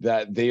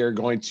 that they are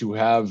going to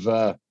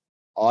have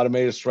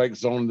automated strike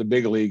zone in the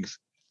big leagues,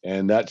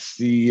 and that's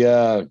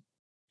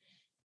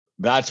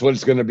what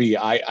it's going to be.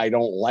 I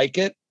don't like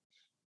it.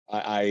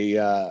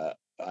 I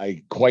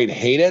quite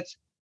hate it,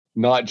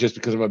 not just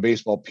because I'm a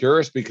baseball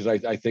purist, because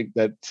I think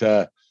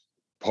that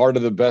part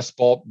of the best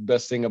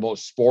thing about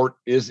sport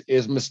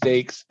is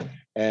mistakes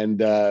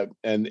and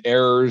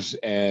errors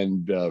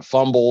and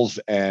fumbles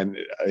and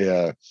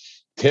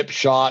tip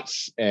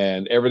shots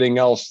and everything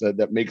else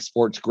that makes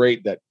sports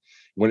great. That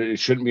when it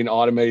shouldn't be an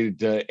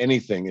automated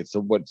anything. It's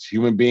what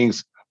human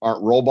beings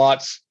aren't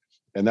robots,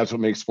 and that's what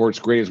makes sports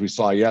great, as we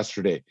saw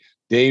yesterday.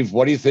 Dave,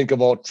 what do you think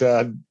about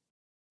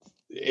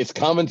it's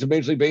coming to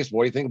Major League Baseball?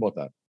 What do you think about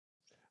that?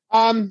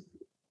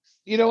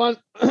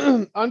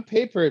 On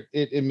paper,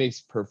 it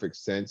makes perfect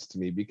sense to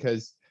me,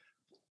 because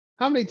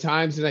how many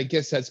times, and I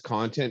guess that's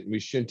content, we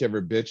shouldn't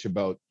ever bitch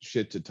about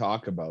shit to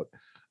talk about.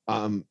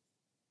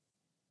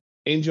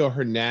 Angel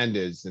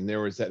Hernandez, and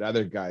there was that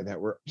other guy that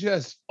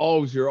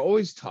you're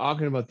always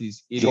talking about,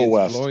 these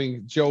idiots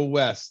Joe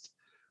West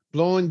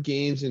blowing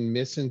games and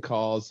missing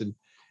calls,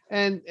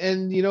 and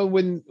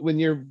when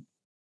you're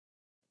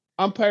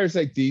umpires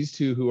like these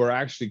two, who are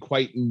actually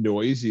quite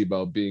noisy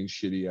about being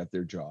shitty at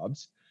their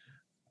jobs,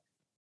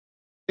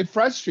 it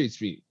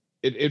frustrates me.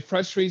 it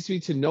frustrates me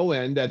to no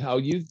end that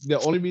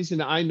the only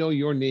reason I know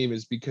your name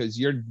is because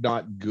you're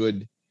not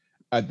good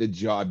at the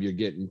job you're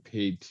getting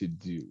paid to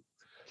do.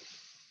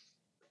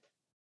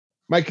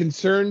 My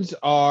concerns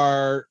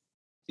are,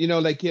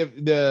 like if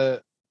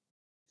the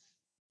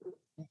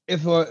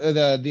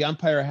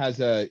umpire has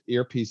a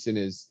earpiece in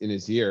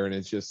his ear and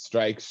it's just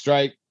strike,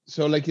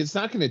 so like it's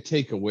not going to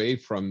take away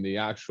from the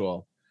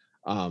actual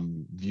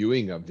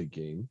viewing of the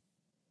game.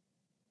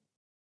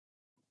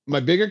 My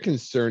bigger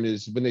concern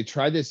is when they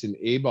tried this in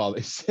A-ball,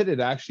 they said it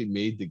actually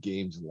made the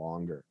games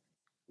longer.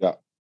 Yeah.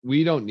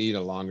 We don't need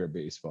a longer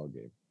baseball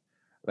game.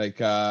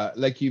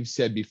 Like you've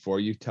said before,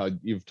 you've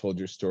told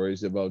your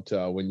stories about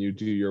when you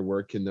do your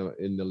work in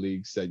the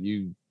leagues that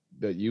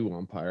you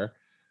umpire.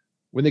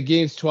 When the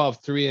game's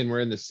 12-3 and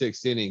we're in the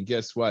 6th inning,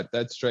 guess what?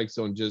 That strike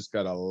zone just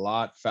got a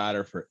lot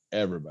fatter for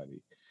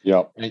everybody.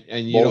 Yep.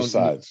 And you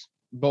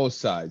both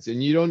sides.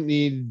 And you don't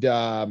need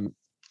the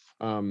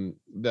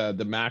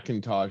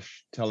Macintosh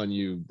telling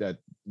you that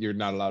you're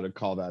not allowed to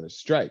call that a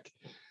strike,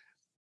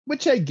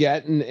 which I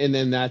get. And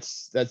then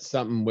that's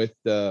something with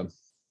the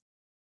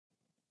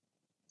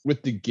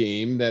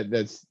game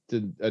that's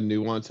a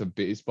nuance of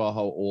baseball, how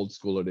old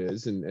school it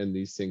is, and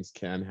these things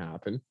can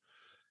happen.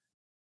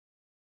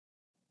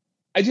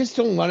 I just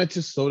don't want it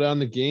to slow down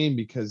the game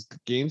because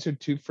games are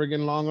too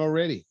friggin' long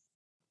already.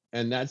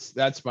 And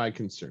that's my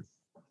concern.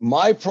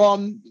 My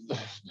problem,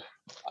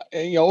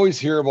 and you always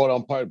hear about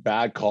umpire,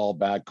 bad call.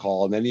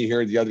 And then you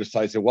hear the other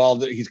side say, well,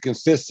 he's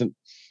consistent.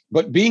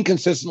 But being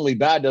consistently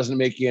bad doesn't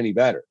make you any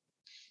better.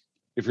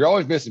 If you're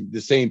always missing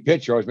the same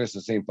pitch, you're always missing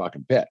the same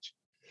fucking pitch.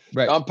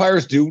 Right.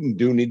 Umpires do need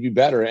to be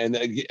better. And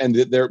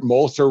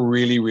most are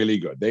really, really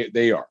good.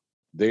 They are.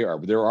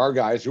 But there are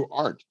guys who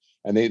aren't.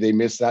 And they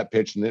miss that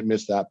pitch and they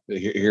miss that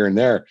here and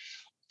there.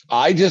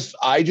 I just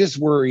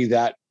worry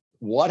that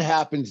what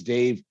happens,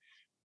 Dave,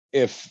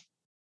 if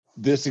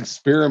this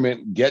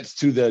experiment gets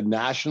to the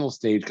national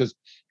stage, because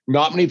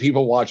not many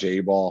people watch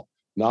A-ball,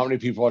 not many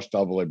people watch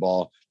AA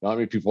ball, not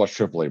many people watch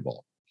AAA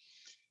ball.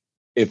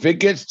 If it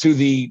gets to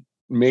the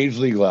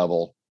major league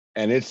level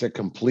and it's a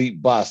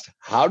complete bust,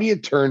 how do you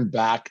turn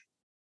back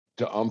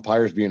to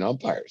umpires being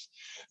umpires?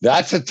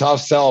 That's a tough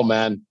sell,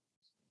 man.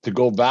 To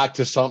go back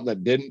to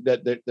something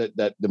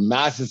that the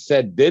masses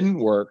said didn't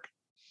work,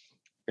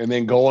 and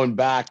then going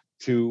back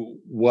to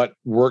what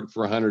worked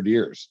for 100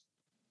 years.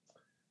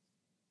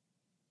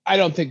 I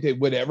don't think they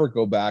would ever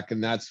go back,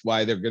 and that's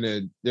why they're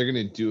gonna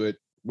do it.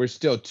 We're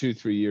still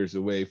 2-3 years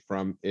away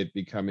from it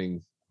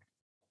becoming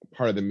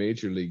part of the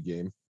major league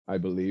game, I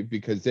believe,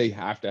 because they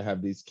have to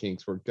have these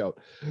kinks worked out.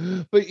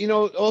 But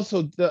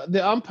also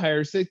the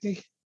umpires,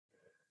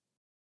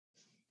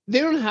 they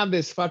don't have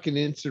this fucking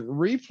instant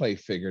replay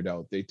figured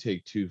out. They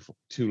take too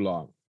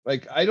long.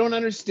 Like, I don't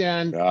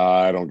understand.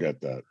 I don't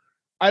get that.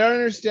 I don't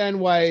understand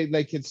why,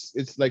 like,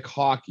 it's like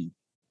hockey,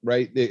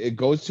 right? It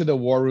goes to the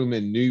war room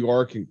in New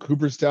York and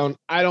Cooperstown.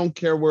 I don't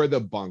care where the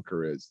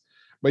bunker is,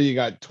 but you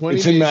got 20.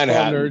 It's in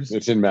Manhattan. Nerds.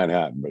 It's in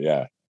Manhattan, but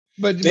yeah.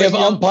 But they have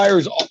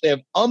umpires. They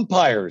have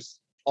umpires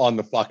on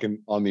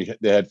the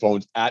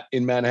headphones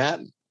in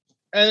Manhattan,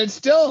 and it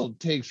still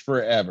takes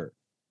forever.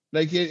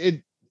 Like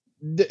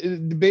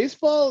the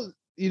baseball,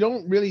 you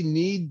don't really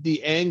need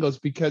the angles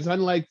because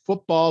unlike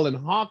football and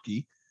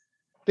hockey,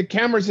 the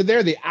cameras are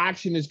there. The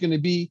action is going to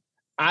be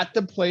at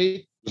the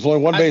plate. There's only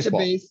one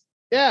baseball.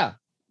 Yeah.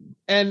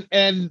 And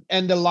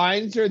the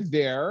lines are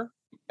there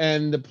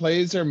and the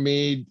plays are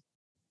made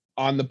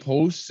on the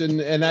posts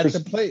and at the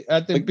plate,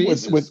 at the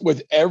bases.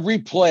 With every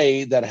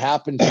play that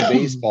happens in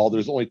baseball,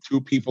 there's only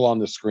two people on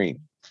the screen.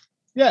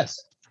 Yes.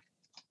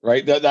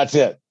 Right. That's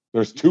it.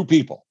 There's two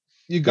people.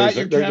 You got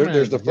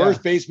there's the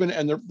first baseman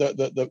and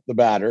the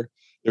batter.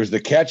 There's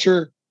the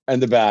catcher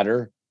and the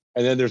batter,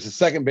 and then there's the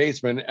second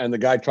baseman and the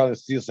guy trying to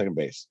steal second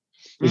base.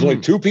 There's only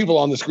two people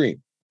on the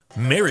screen.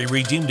 Mary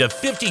redeemed a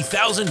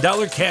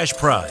 $50,000 cash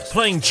prize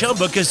playing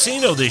Chumba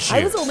Casino this year.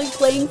 I was only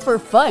playing for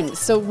fun,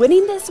 so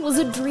winning this was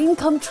a dream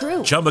come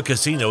true. Chumba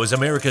Casino is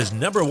America's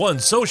 #1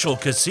 social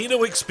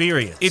casino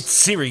experience. It's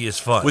serious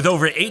fun. With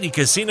over 80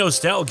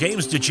 casino-style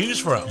games to choose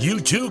from, you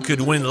too could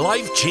win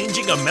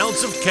life-changing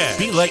amounts of cash.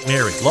 Be like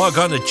Mary. Log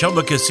on to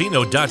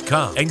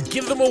ChumbaCasino.com and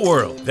give them a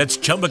whirl. That's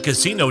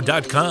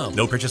ChumbaCasino.com.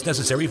 No purchase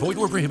necessary. Void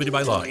or prohibited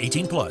by law.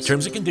 18+.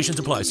 Terms and conditions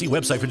apply. See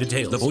website for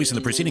details. The voice in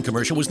the preceding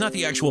commercial was not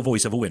the actual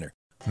voice of a winner.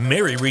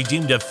 Mary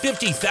redeemed a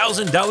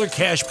 $50,000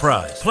 cash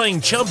prize playing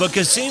Chumba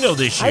Casino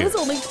this year. I was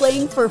only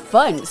playing for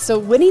fun, so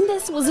winning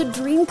this was a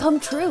dream come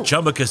true.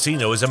 Chumba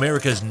Casino is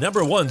America's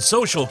 #1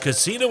 social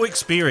casino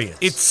experience.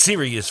 It's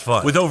serious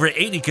fun. With over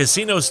 80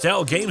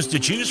 casino-style games to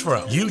choose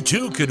from, you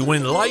too could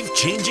win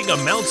life-changing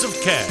amounts of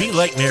cash. Be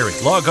like Mary.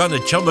 Log on to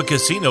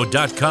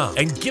ChumbaCasino.com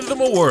and give them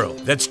a whirl.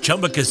 That's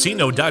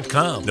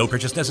ChumbaCasino.com. No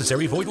purchase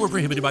necessary. Void or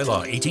prohibited by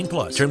law.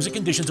 18+. Terms and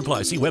conditions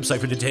apply. See website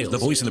for details. The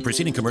voice in the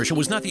preceding commercial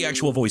was not the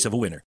actual voice of a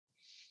winner.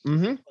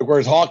 Mm-hmm.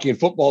 Whereas hockey and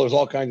football, there's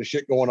all kinds of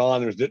shit going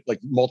on. There's like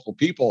multiple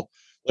people.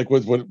 Like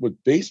with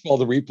baseball,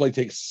 the replay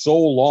takes so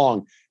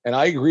long. And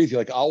I agree with you.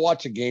 Like, I'll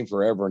watch a game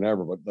forever and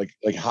ever, but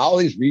like how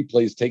these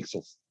replays take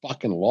so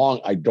fucking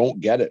long, I don't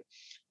get it.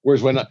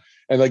 Whereas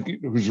and like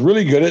who's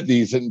really good at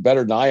these and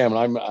better than I am, and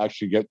I'm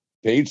actually get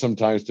paid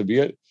sometimes to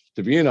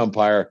be an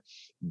umpire.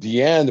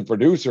 Deanne, the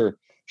producer,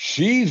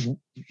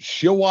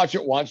 she'll watch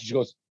it once. She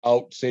goes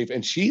out safe,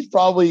 and she's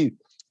probably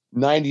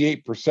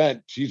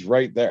 98%. She's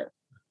right there.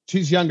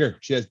 She's younger.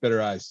 She has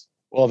better eyes.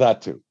 Well,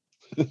 that too.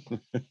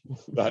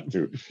 That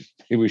too.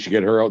 Maybe we should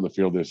get her out in the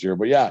field this year.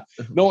 But yeah,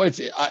 no,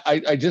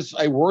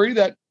 I worry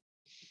that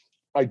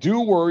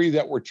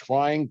we're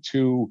trying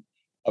to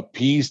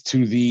appease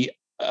to the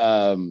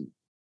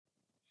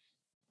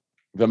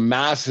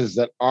masses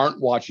that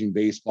aren't watching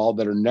baseball,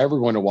 that are never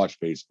going to watch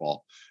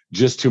baseball,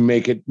 just to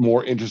make it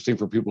more interesting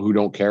for people who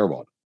don't care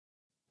about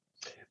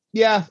it.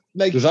 Yeah.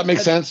 Like, does that make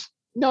sense?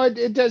 No,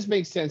 it does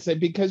make sense. Like,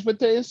 because with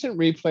the instant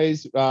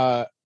replays,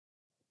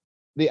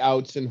 the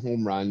outs and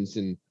home runs,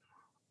 and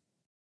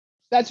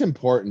that's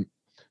important.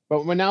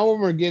 But when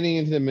we're getting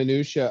into the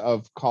minutia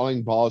of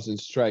calling balls and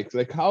strikes,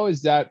 like, how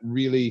is that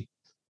really?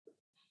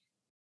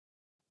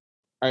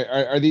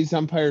 Are these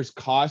umpires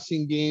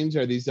costing games?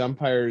 Are these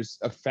umpires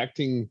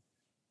affecting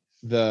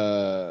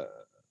the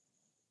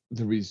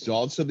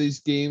results of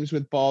these games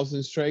with balls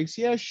and strikes?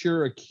 Yeah,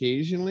 sure,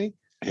 occasionally.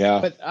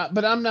 Yeah,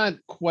 but I'm not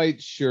quite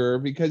sure,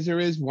 because there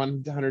is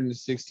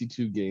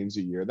 162 games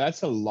a year.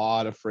 That's a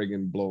lot of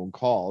friggin' blown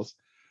calls.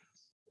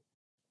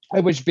 I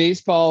wish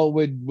baseball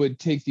would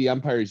take the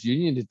umpires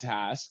union to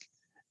task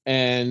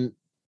and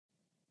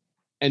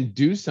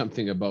do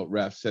something about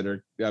refs that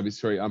are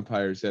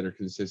umpires that are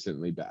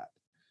consistently bad.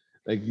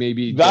 Like,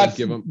 maybe that's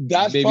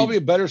maybe, probably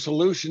a better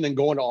solution than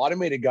going to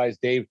automated guys,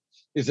 Dave,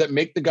 is that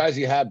make the guys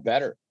you have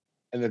better,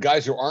 and the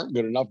guys who aren't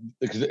good enough,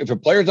 because if a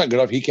player's not good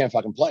enough, he can't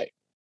fucking play.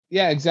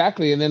 Yeah,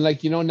 exactly. And then,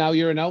 like, now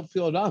you're an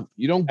outfield ump.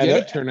 You don't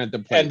get a turn at the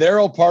plate. And they're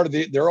all part of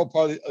the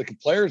like,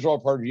 players are all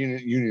part of the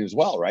union as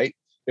well, right?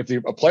 If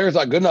a player's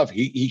not good enough,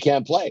 he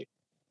can't play.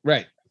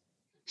 Right.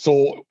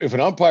 So if an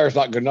umpire is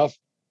not good enough,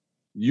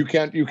 you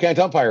can't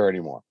umpire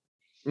anymore.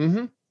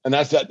 Mm-hmm. And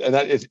that's that. And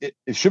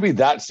it should be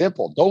that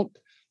simple.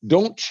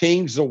 Don't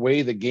change the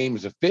way the game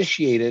is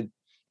officiated.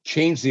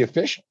 Change the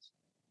officials.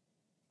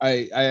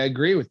 I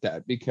agree with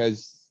that,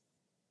 because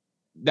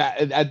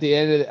that at the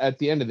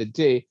end of the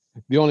day,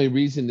 the only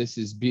reason this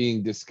is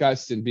being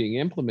discussed and being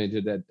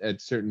implemented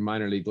at certain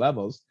minor league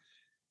levels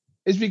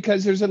is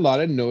because there's a lot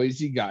of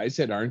noisy guys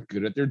that aren't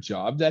good at their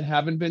job, that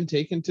haven't been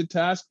taken to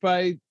task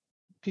by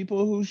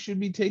people who should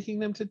be taking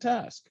them to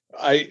task.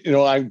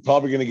 I'm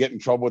probably going to get in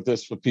trouble with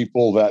this with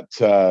people that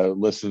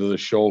listen to the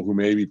show who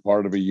may be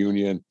part of a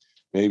union,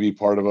 maybe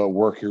part of a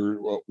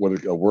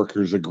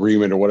workers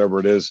agreement or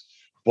whatever it is.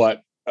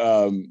 But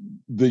the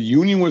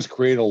union was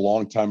created a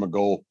long time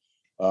ago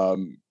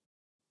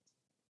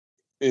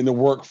in the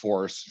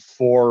workforce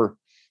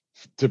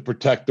to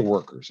protect the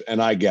workers,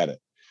 and I get it.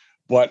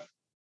 But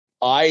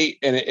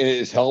it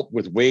has helped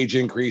with wage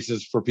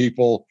increases for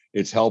people.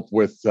 It's helped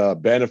with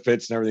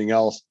benefits and everything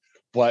else.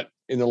 But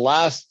in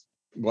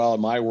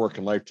my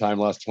working lifetime,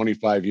 last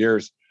 25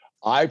 years,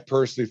 I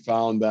personally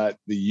found that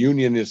the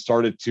union has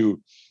started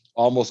to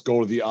almost go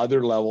to the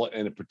other level,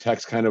 and it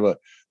protects kind of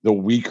the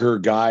weaker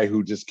guy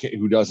who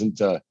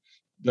can't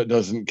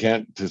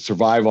to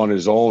survive on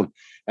his own.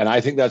 And I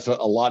think that's a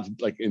lot,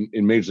 like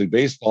in Major League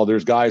Baseball,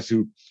 there's guys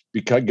who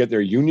get their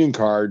union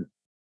card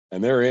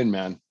and they're in,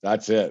 man.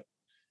 That's it.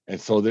 And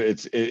so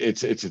it's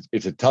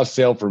a tough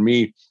sale for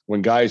me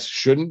when guys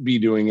shouldn't be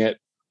doing it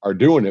are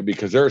doing it,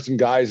 because there are some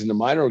guys in the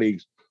minor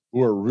leagues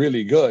who are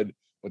really good,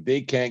 but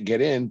they can't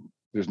get in.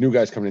 There's new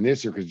guys coming in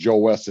this year because Joe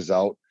West is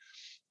out.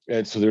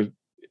 And so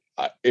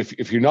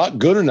if you're not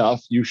good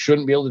enough, you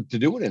shouldn't be able to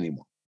do it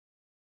anymore.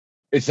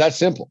 It's that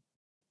simple.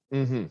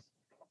 Mm-hmm.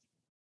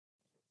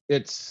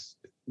 It's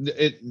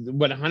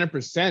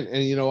 100%.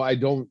 And, I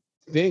don't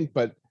think,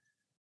 but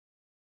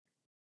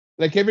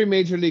like every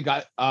major league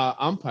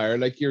umpire,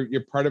 like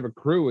you're part of a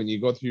crew and you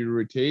go through your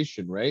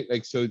rotation, right?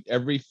 Like, so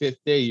every fifth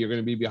day you're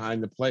going to be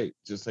behind the plate,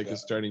 just like a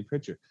starting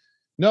pitcher.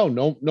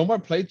 No more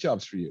plate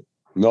jobs for you.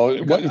 No,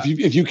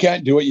 if you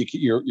can't do it,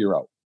 you're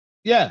out.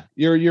 Yeah,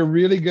 you're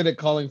really good at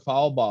calling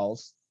foul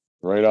balls.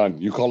 Right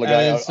on. You call the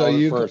guy out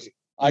first.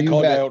 I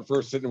call the guy out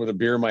first, sitting with a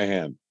beer in my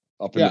hand,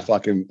 up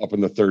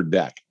in the third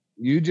deck.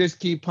 You just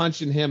keep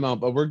punching him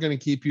out, but we're going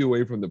to keep you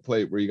away from the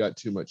plate where you got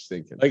too much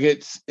thinking. Like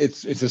it's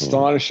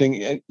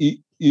astonishing. And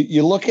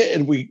you look at,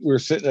 and we're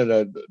sitting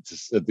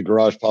at the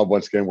garage pub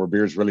once again, where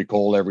beer's really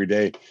cold every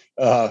day.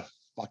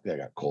 Fuck, I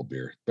got cold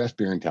beer, best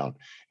beer in town.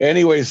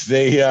 Anyways,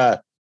 they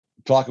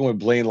talking with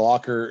Blaine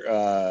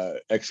Locker,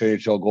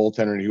 ex-AHL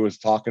goaltender, and he was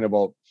talking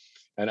about,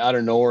 and out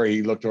of nowhere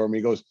he looked over me,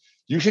 he goes,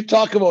 "You should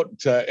talk about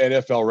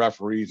NFL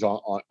referees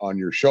on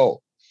your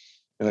show."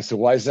 And I said,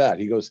 "Why is that?"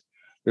 He goes,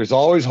 "There's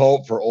always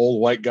hope for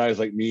old white guys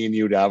like me and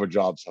you to have a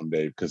job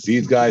someday, because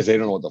these guys, they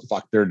don't know what the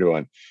fuck they're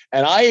doing."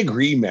 And I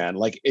agree, man.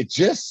 Like, it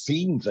just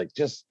seems like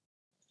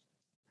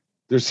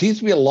there seems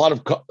to be a lot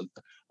of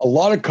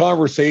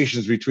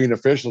conversations between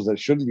officials that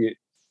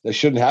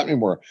shouldn't happen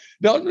anymore.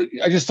 Now,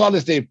 I just saw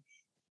this, Dave.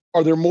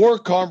 Are there more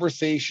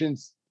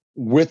conversations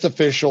with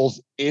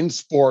officials in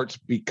sports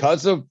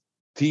because of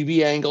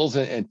TV angles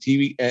and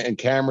TV and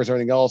cameras and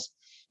everything else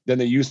than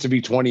they used to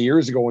be 20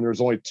 years ago when there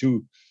was only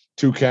two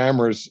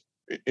cameras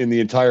in the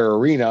entire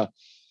arena.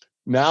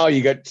 Now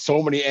you got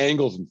so many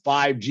angles and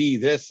 5G,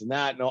 this and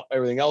that, and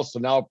everything else. So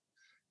now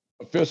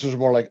officials are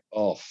more like,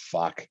 oh,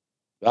 fuck,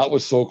 that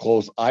was so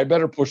close. I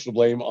better push the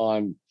blame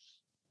on,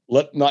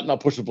 not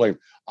push the blame.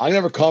 I'm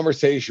going to have a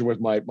conversation with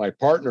my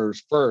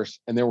partners first,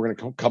 and then we're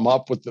going to come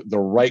up with the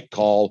right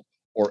call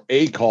or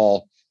a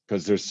call,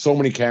 because there's so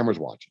many cameras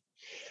watching.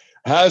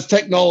 Has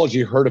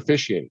technology hurt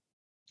officiating?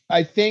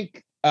 I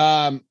think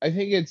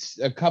it's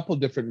a couple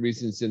different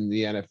reasons in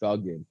the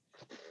NFL game.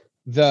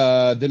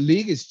 The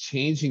league is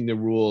changing the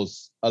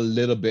rules a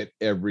little bit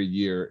every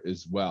year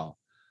as well.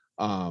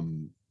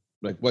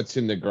 Like what's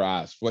in the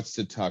grass, what's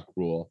the tuck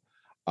rule,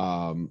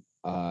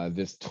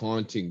 this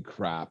taunting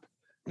crap.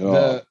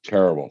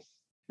 Terrible.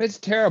 It's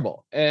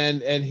terrible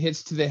and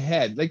hits to the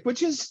head, like,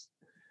 which is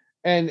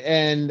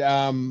and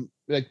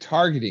like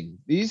targeting.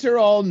 These are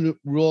all new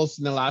rules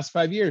in the last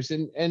 5 years,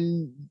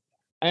 and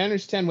I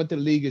understand what the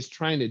league is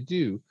trying to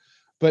do,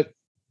 but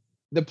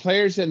the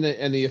players and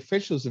the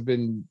officials have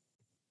been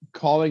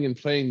calling and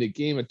playing the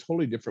game a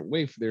totally different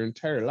way for their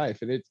entire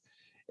life, and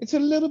it's a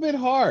little bit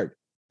hard.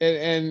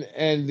 And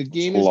the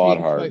game is a lot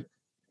hard.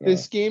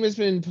 This game is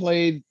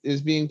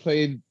being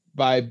played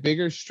by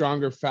bigger,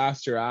 stronger,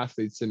 faster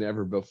athletes than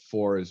ever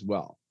before as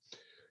well.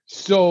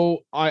 So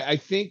I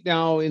think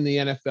now in the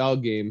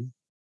NFL game,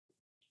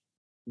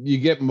 you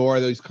get more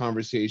of those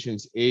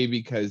conversations,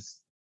 because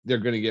they're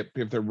going to get,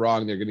 if they're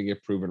wrong, they're going to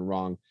get proven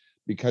wrong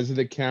because of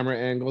the camera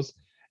angles.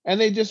 And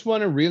they just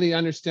want to really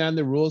understand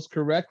the rules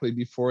correctly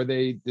before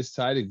they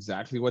decide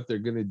exactly what they're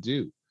going to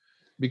do.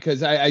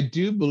 Because I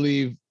do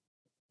believe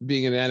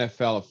being an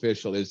NFL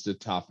official is the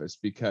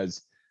toughest,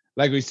 because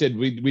like we said,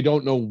 we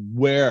don't know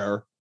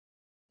where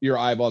your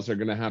eyeballs are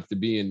going to have to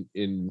be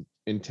in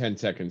 10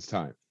 seconds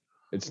time.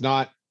 It's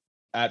not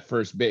at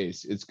first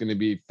base. It's going to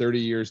be 30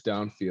 years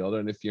downfield.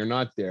 And if you're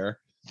not there,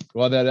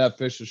 well, that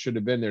official should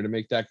have been there to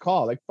make that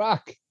call. Like,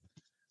 fuck,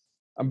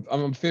 I'm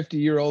a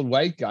 50-year-old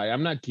white guy.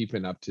 I'm not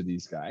keeping up to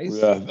these guys.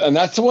 Yeah, and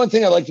that's the one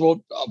thing I like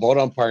about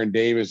umpiring,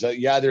 Dave, is that,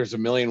 there's a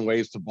million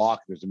ways to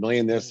balk. There's a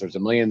million this, there's a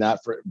million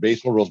that for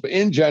baseball rules. But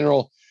in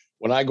general,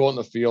 when I go in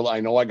the field,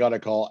 I know I got to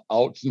call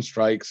outs and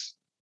strikes,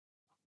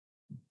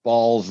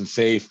 balls and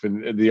safe,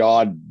 and the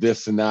odd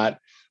this and that.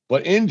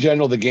 But in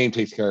general, the game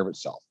takes care of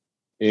itself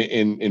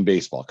in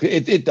baseball.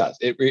 It does.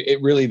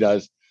 It really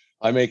does.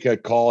 I make a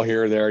call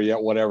here or there,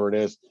 whatever it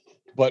is.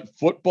 But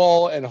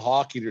football and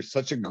hockey, there's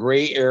such a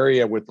gray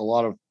area with a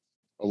lot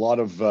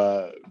of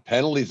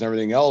penalties and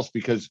everything else,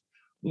 because,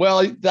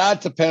 well,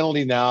 that's a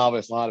penalty now, but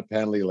it's not a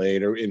penalty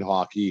later in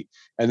hockey.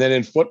 And then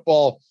in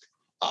football,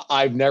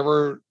 I've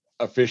never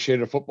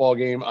officiated a football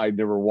game. I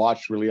never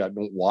watched, really. I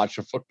don't watch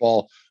a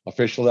football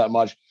official that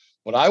much,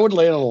 but I would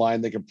lay it on the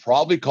line. They could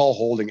probably call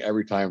holding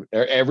every time,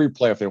 every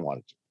play if they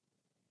wanted to.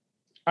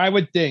 I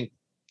would think.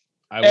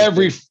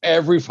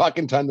 Every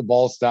fucking time the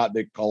ball stopped,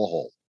 they call a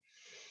hold.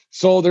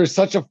 So there's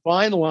such a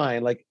fine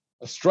line. Like,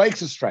 a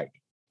strike's a strike.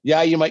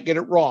 Yeah, you might get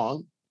it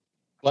wrong,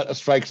 but a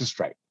strike's a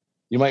strike.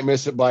 You might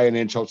miss it by an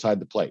inch outside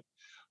the plate.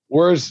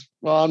 Whereas,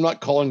 well, I'm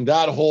not calling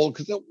that a hold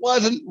because it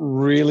wasn't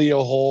really a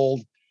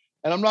hold.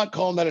 And I'm not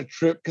calling that a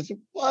trip because it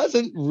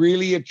wasn't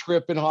really a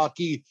trip in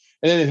hockey.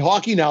 And then in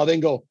hockey now, they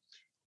can go,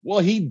 well,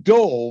 he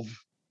dove,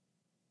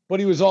 but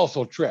he was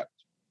also tripped.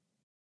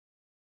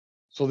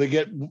 So they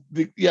get,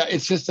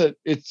 it's just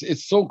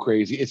it's so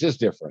crazy. It's just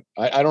different.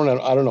 I don't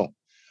know.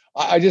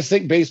 I just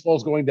think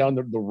baseball's going down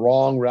the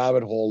wrong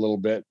rabbit hole a little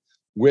bit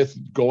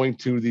with going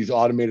to these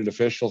automated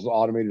officials,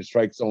 automated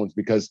strike zones,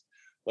 because,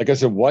 like I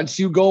said, once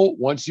you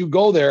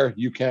go there,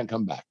 you can't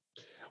come back.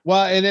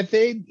 Well, and if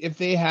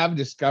they have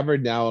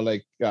discovered now,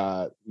 like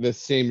the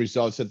same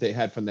results that they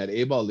had from that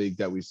A-ball league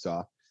that we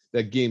saw,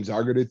 that games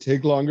are going to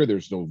take longer,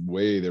 there's no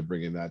way they're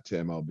bringing that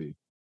to MLB.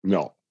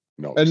 No.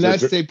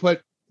 Unless they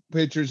put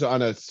pitchers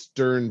on a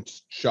stern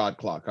shot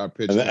clock. And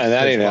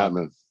that ain't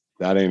happening.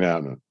 That ain't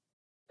happening.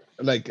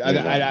 Like,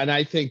 and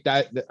I think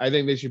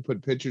they should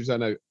put pitchers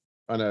on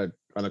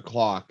a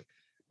clock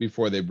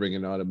before they bring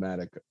in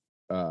automatic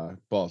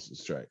balls and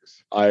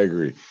strikes. I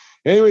agree.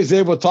 Anyways,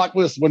 Dave, we'll talk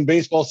with us when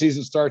baseball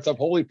season starts up.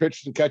 Hopefully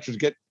pitchers and catchers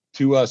get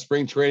to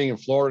spring training in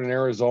Florida and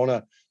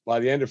Arizona by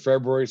the end of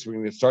February, so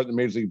we can start the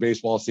Major League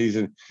Baseball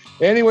season.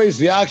 Anyways,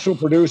 the actual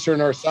producer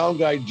and our sound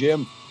guy,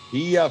 Jim,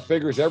 he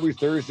figures every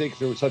Thursday, because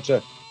there was such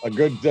a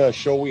good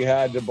show we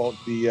had about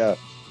the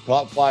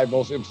top 5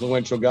 most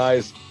influential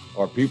guys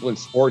or people in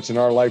sports in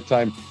our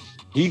lifetime.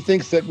 He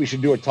thinks that we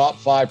should do a top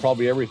 5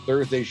 probably every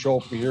Thursday show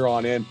from here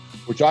on in,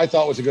 which I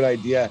thought was a good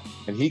idea.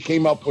 And he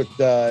came up with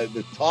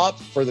the top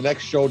for the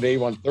next show,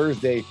 Dave, on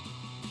Thursday.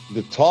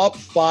 The top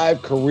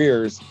 5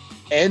 careers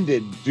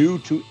ended due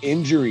to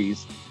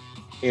injuries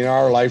in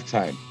our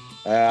lifetime.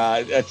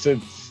 That's a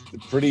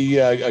pretty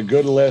a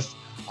good list.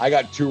 I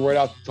got 2 right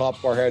off the top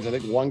of our heads. I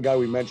think one guy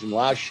we mentioned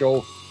last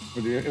show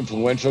for the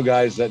influential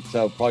guys, that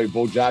probably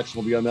Bo Jackson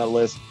will be on that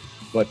list.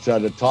 But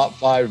the top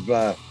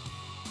 5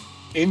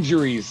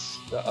 injuries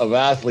of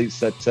athletes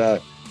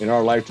that in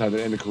our lifetime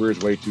that ended careers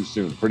way too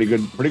soon. Pretty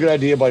good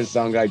idea by the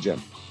sound guy,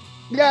 Jim.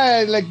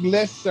 Yeah, like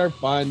lists are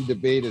fun,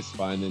 debate is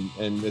fun,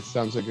 and this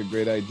sounds like a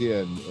great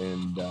idea.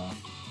 And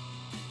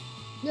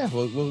yeah,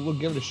 we'll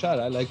give it a shot.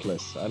 I like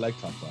lists. I like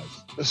top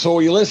fives. So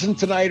you listen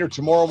tonight or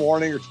tomorrow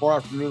morning or tomorrow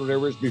afternoon,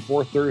 whatever it is,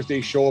 before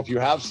Thursday's show. If you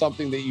have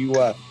something that you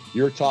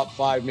your top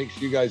five, make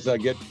sure you guys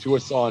get to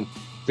us on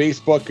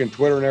Facebook and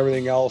Twitter and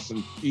everything else,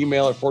 and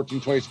email at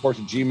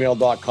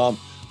 1420sports@gmail.com.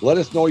 Let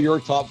us know your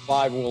top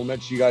five, and we'll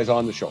mention you guys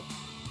on the show.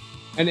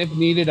 And if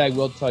needed, I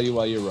will tell you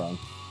why you're wrong.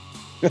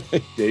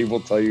 Dave will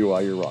tell you why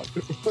you're wrong.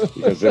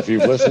 Because if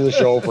you've listened to the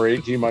show for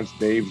 18 months,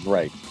 Dave's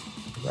right.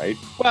 Right?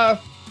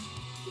 Well,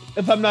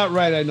 if I'm not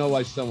right, I know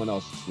why someone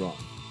else is wrong.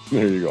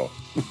 There you go.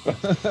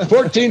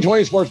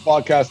 1420 Sports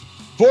Podcast,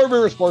 Four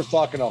Beer Sports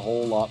talking a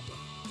whole lot more.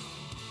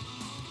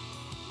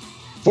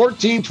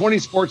 1420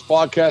 Sports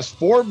Podcast,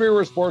 Four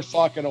Beer Sports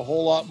talking a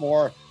whole lot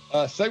more.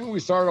 Segment we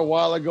started a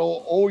while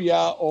ago. Oh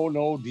yeah, oh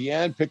no.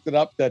 Deanne picked it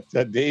up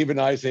that Dave and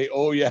I say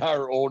oh yeah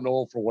or oh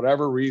no for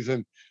whatever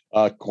reason.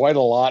 Quite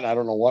a lot. I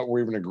don't know what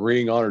we're even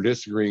agreeing on or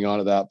disagreeing on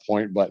at that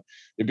point, but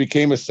it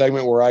became a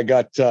segment where I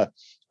got a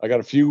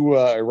few.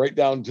 I write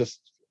down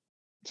just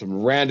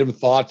some random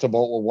thoughts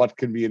about what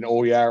can be an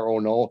oh yeah or oh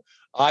no.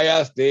 I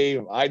asked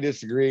Dave, I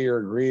disagree or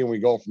agree, and we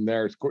go from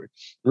there. It's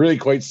really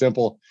quite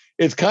simple.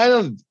 It's kind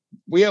of,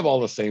 we have all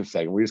the same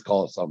segment. We just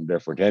call it something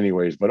different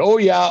anyways, but oh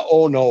yeah,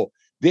 oh no.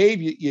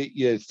 Dave,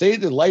 you say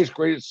that life's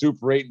great at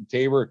Super 8 in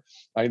Tabor.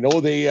 I know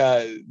they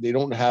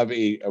don't have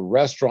a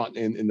restaurant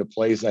in the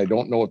place. I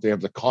don't know if they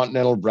have the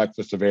continental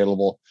breakfast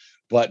available,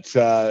 but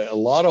a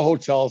lot of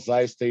hotels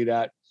I stayed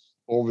at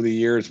over the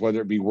years, whether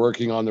it be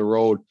working on the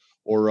road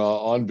or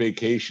on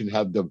vacation,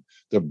 have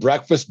the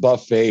breakfast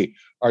buffet.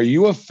 Are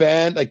you a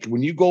fan? Like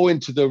when you go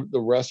into the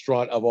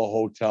restaurant of a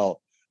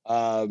hotel,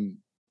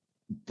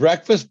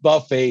 breakfast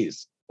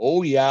buffets,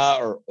 oh yeah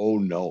or oh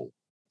no?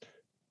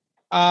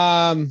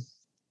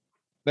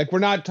 Like we're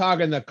not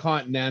talking the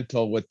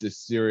continental with the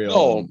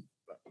cereal.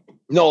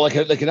 No, like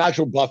an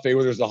actual buffet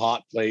where there's the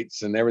hot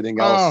plates and everything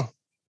else. Oh.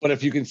 But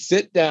if you can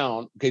sit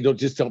down, okay, don't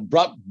just tell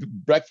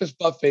breakfast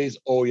buffets,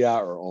 oh yeah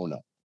or oh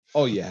no.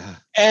 Oh yeah.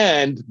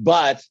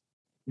 But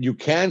you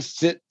can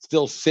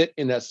still sit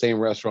in that same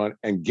restaurant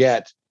and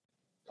get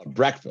a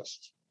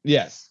breakfast.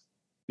 Yes.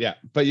 Yeah.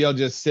 But you'll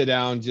just sit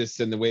down,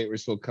 and the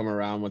waiters will come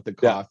around with the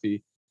coffee. Yeah.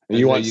 And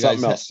you want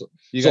something else. So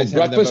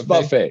breakfast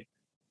buffet.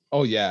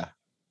 Oh yeah.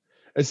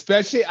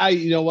 Especially,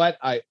 you know what?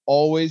 I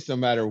always, no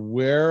matter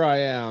where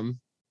I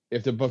am,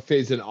 if the buffet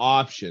is an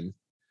option,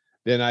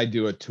 then I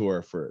do a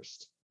tour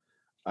first.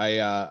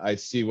 I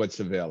see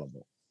what's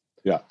available.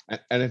 Yeah.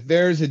 And if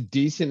there's a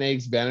decent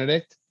Eggs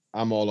Benedict,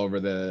 I'm all over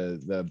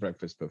the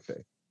breakfast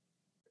buffet.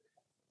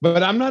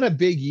 But I'm not a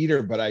big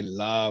eater, but I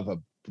love a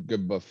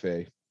good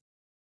buffet.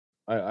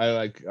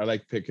 I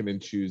like picking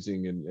and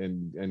choosing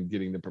and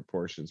getting the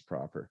proportions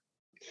proper.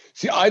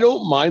 See, I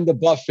don't mind the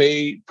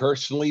buffet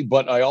personally,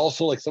 but I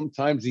also like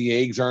sometimes the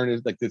eggs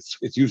aren't like this.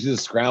 It's usually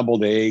the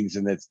scrambled eggs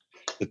and it's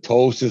the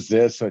toast is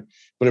this.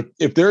 But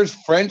if there's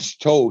French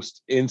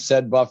toast in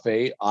said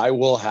buffet, I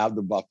will have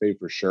the buffet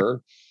for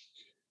sure.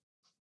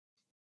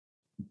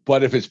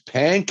 But if it's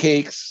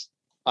pancakes,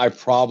 I'm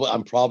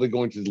probably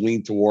going to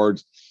lean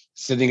towards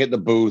sitting at the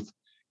booth,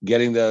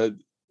 getting the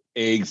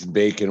eggs and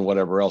bacon,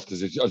 whatever else,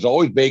 because there's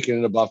always bacon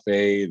in a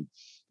buffet and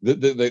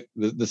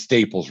the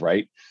staples,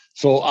 right?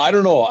 So I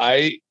don't know.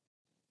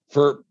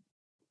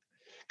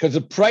 Because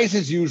the price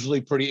is usually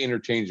pretty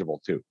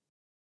interchangeable too.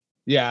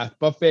 Yeah,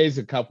 buffet's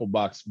a couple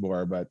bucks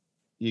more, but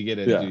you get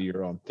to do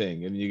your own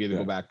thing, and you get to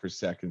go back for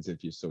seconds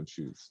if you so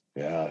choose.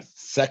 Yeah,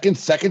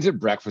 seconds at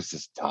breakfast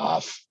is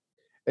tough.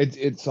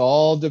 It's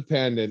all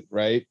dependent,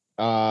 right?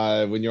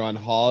 When you're on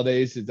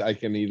holidays, I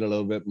can eat a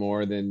little bit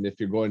more than if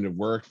you're going to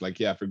work. Like,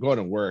 yeah, if you're going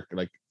to work,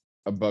 like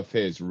a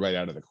buffet is right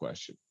out of the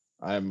question.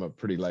 I'm a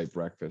pretty light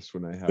breakfast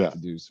when I have to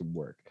do some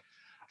work.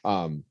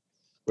 But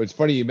it's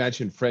funny you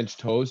mentioned French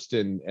toast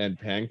and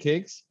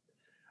pancakes.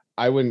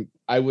 I would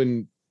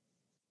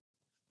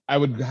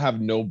have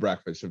no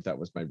breakfast if that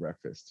was my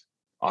breakfast.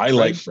 I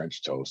like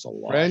French toast a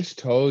lot. French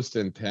toast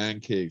and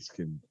pancakes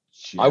can.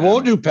 I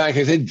won't do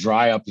pancakes. They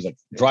dry up. It's like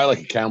dry like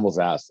a camel's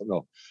ass.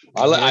 No,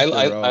 I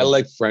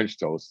like French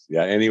toast.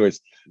 Yeah. Anyways,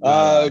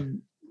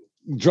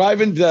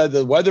 driving.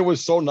 The weather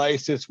was so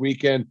nice this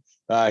weekend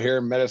here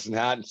in Medicine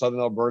Hat and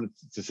Southern Alberta,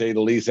 to say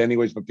the least.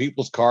 Anyways, but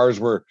people's cars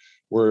were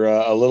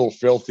a little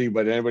filthy.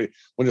 But anybody,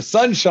 when the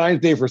sun shines,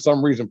 Dave, for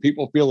some reason,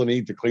 people feel the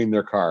need to clean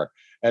their car.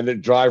 And the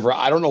driver,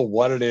 I don't know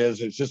what it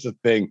is. It's just a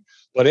thing.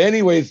 But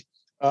anyways,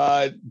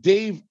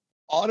 Dave,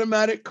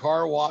 automatic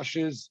car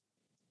washes.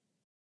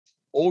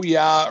 Oh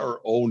yeah or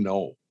oh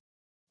no?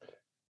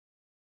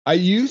 I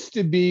used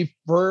to be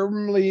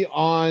firmly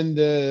on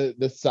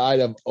the side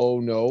of oh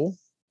no,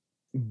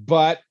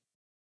 but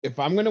if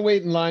I'm gonna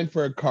wait in line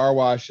for a car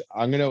wash,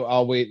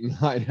 I'll wait in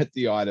line at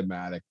the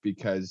automatic,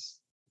 because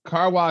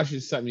car wash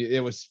is something.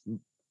 It was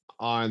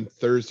on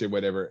Thursday,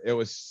 whatever.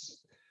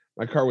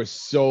 My car was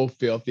so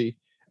filthy,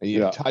 and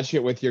you touch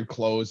it with your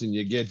clothes and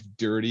you get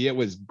dirty. It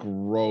was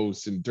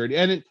gross and dirty,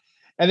 and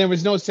And there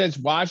was no sense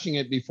washing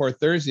it before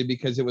Thursday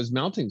because it was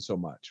melting so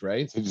much,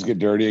 right? So just get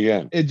dirty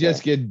again. It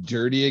just get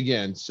dirty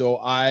again. So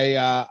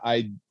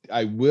I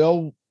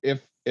will, if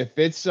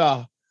it's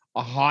a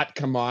hot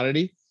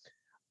commodity,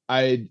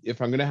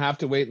 if I'm gonna have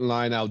to wait in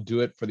line, I'll do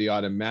it for the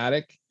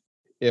automatic.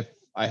 If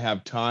I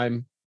have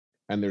time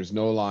and there's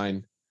no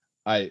line,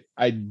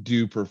 I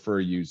do prefer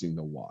using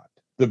the wad.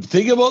 The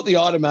thing about the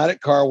automatic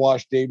car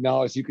wash, Dave,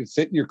 now is you can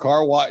sit in your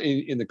car wash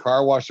in the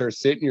car wash or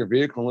sit in your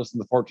vehicle and listen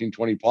to the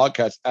 1420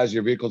 podcast as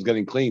your vehicle's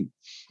getting clean.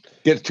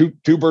 Get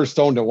two birds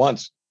stoned at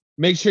once.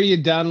 Make sure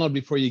you download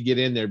before you get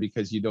in there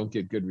because you don't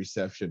get good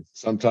reception.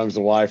 Sometimes the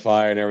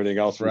Wi-Fi and everything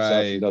else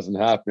reception doesn't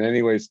happen.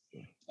 Anyways,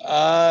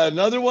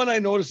 another one I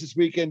noticed this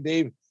weekend,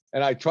 Dave,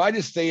 and I tried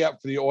to stay up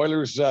for the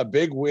Oilers'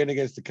 big win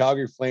against the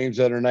Calgary Flames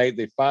the other night.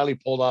 They finally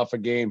pulled off a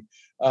game.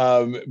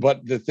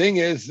 But the thing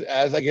is,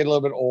 as I get a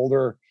little bit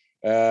older,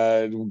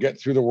 we'll get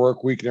through the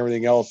work week and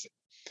everything else.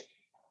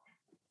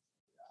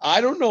 I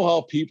don't know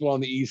how people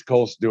on the East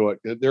Coast do it.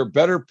 They're a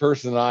better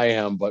person than I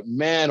am, but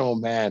man, oh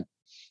man,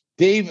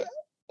 Dave,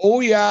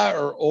 oh yeah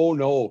or oh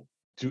no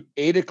to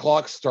 8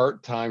 o'clock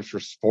start times for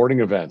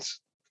sporting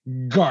events.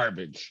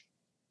 Garbage.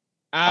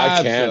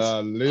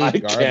 Absolute I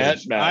garbage.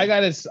 can't, man. I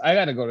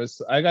gotta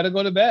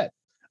go to bed.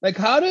 Like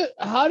how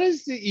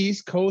does the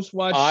East Coast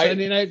watch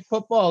Sunday night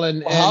football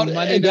and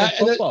Monday night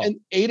football? And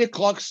 8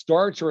 o'clock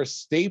starts are a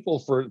staple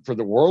for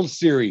the World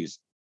Series,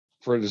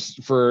 for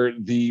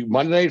the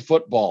Monday night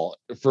football,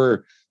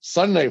 for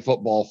Sunday night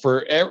football,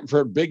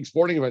 for big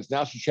sporting events,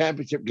 national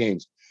championship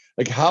games.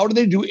 Like how do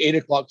they do 8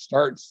 o'clock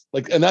starts?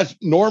 Like, and that's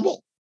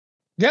normal.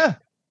 Yeah.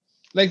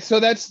 Like, so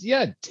that's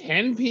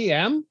 10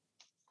 p.m.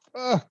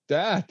 Oh,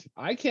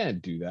 I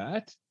can't do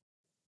that.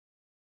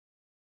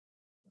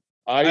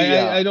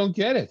 I don't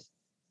get it.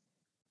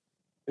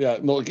 Yeah,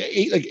 no, like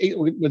eight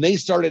when they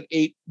start at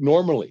 8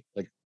 normally,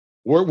 like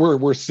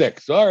we're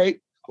 6. All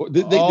right.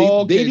 They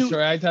do.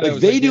 Sorry, I thought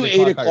they do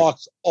 8 o'clock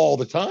all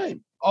the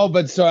time. Oh,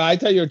 but sorry, I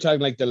thought you were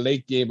talking like the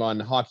late game on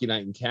Hockey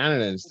Night in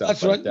Canada and stuff.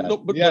 That's right. No,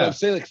 but what I'm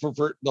saying, like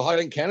for the Hockey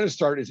Night in Canada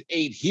start is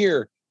 8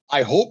 here.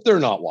 I hope they're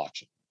not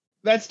watching.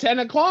 That's 10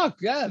 o'clock.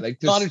 Yeah, like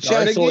not a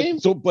chance.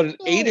 But at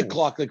 8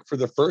 o'clock, like for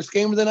the first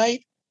game of the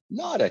night,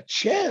 not a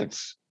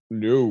chance.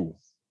 No.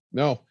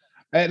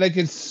 Like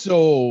it's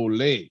so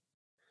late.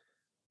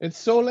 It's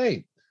so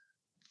late.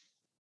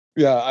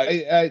 Yeah,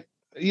 I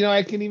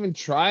can even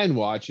try and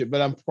watch it,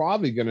 but I'm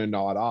probably gonna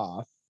nod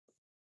off.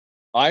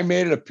 I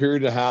made it a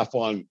period and a half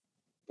on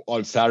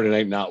Saturday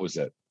night, and that was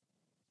it.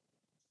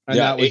 And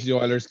that was the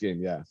Oilers game,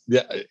 yeah.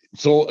 Yeah.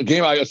 So a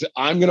game I said,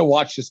 I'm gonna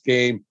watch this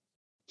game,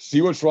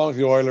 see what's wrong with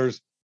the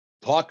Oilers,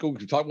 talk on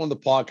the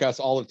podcast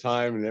all the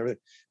time and everything.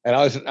 And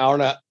I was an hour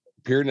and a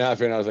period and a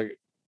half in, I was like,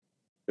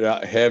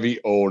 yeah, heavy.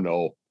 Oh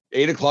no.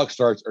 8 o'clock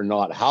starts or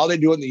not. How they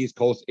do it in the East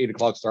Coast, 8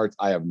 o'clock starts,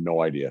 I have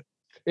no idea.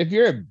 If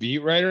you're a beat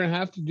writer and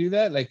have to do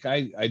that, like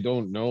I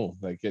don't know.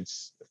 Like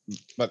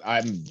but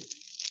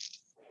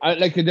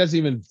it doesn't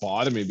even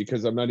bother me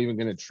because I'm not even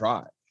gonna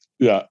try.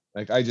 Yeah.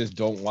 Like I just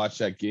don't watch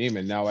that game,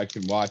 and now I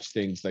can watch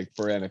things like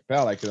for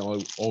NFL. I can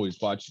always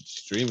watch it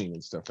streaming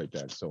and stuff like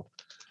that. So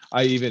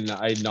I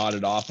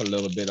nodded off a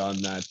little bit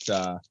on that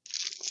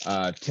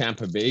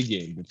Tampa Bay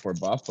game before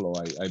Buffalo.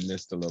 I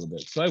missed a little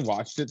bit, so I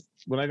watched it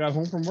when I got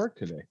home from work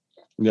today.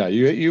 Yeah,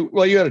 you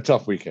had a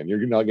tough weekend.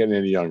 You're not getting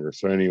any younger.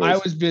 So anyways, I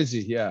was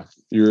busy. Yeah,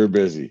 you were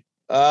busy.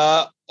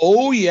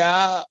 Oh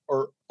yeah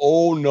or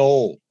oh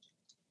no.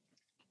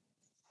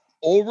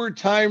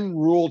 Overtime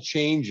rule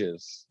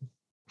changes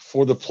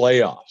for the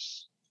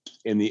playoffs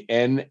in the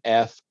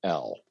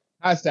NFL.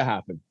 Has to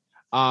happen.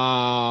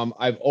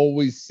 I've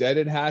always said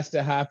it has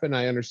to happen.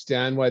 I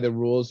understand why the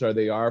rules are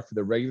for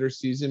the regular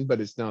season, but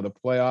it's now the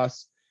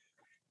playoffs.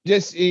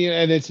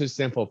 And it's a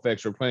simple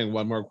fix. We're playing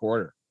one more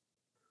quarter.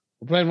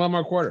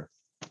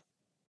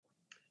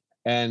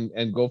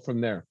 And go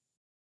from there.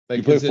 Like,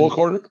 you play full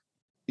quarter?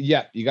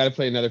 Yeah, you got to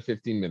play another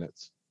 15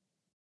 minutes.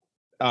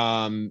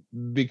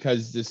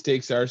 Because the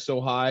stakes are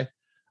so high.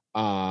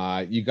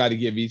 You got to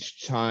give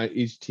each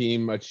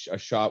team a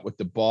shot with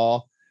the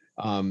ball.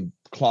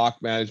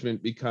 Clock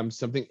management becomes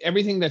something.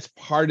 Everything that's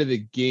part of the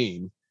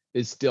game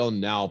is still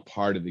now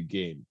part of the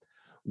game.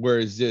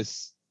 Whereas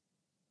this,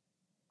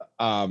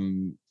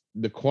 the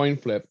coin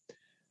flip,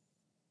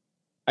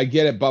 I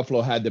get it.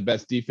 Buffalo had the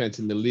best defense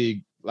in the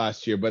league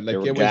last year, but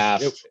like they were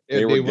gassed.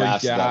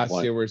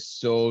 They were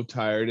so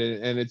tired,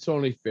 and it's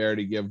only fair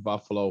to give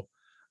Buffalo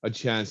a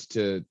chance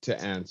to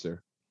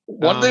answer.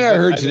 One thing I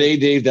heard today,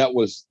 Dave, that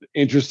was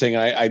interesting.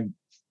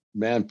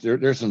 Man,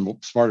 there's some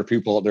smarter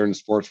people out there in the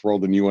sports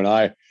world than you and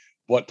I.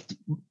 But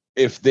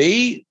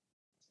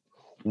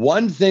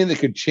one thing that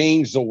could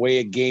change the way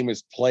a game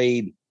is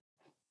played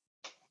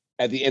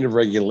at the end of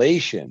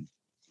regulation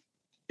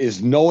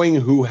is knowing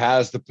who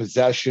has the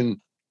possession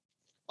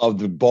of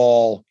the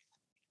ball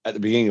at the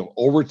beginning of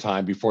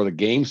overtime before the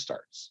game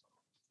starts.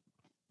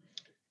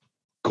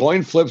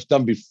 Coin flips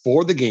done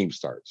before the game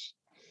starts.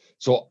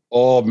 So,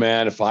 oh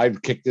man, if I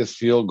kick this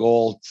field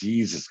goal,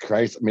 Jesus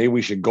Christ, maybe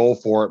we should go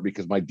for it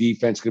because my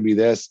defense could be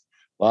this.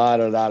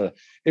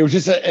 It was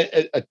just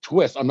a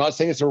twist. I'm not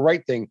saying it's the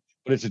right thing,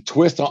 but it's a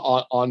twist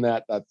on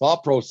that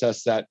thought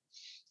process that,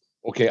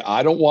 okay,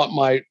 I don't want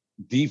my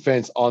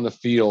defense on the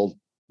field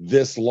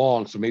this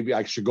long, so maybe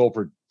I should go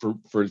for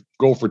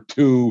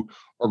 2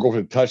 or go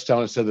for the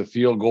touchdown instead of the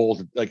field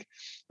goal. Like,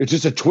 it's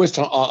just a twist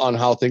on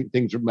how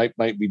things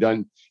might be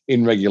done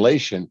in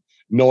regulation,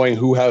 knowing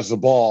who has the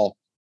ball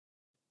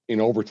in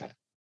overtime.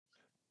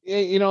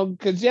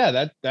 Because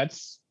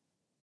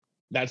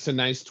that's a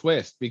nice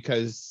twist,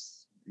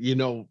 because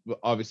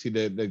obviously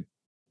the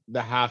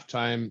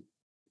halftime,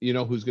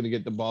 who's going to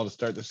get the ball to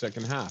start the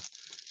second half,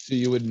 so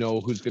you would know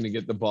who's going to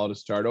get the ball to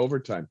start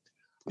overtime.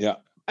 Yeah,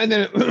 and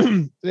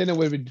then it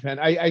would depend.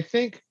 I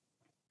think,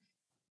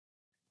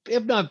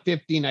 if not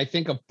 15, I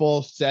think a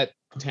full set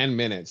 10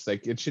 minutes.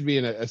 Like, it should be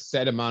in a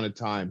set amount of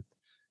time.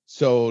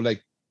 So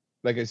like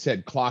I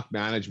said, clock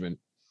management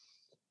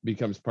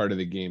becomes part of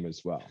the game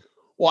as well.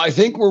 Well, I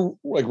think we're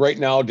like right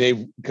now,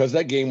 Dave, because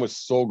that game was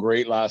so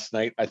great last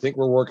night. I think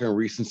we're working a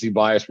recency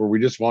bias where we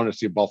just want to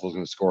see if Buffalo's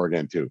going to score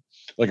again too.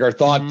 Like, our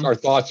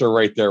thoughts are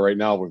right there right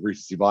now with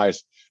recency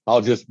bias.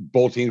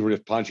 Both teams were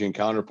just punching and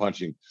counter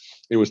punching.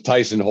 It was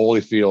Tyson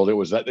Holyfield. It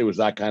was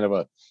that kind of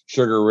a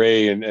Sugar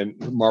Ray and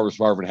Marvin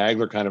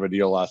Hagler kind of a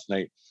deal last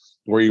night,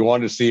 where you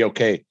wanted to see,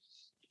 okay,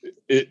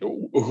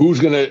 who's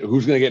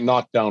gonna get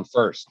knocked down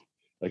first?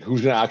 Like,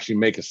 who's gonna actually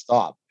make a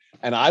stop?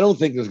 And I don't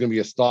think there's going to be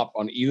a stop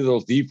on either of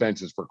those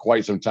defenses for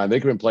quite some time.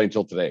 They could have been playing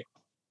until today.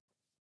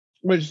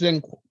 Which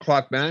then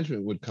clock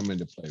management would come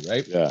into play,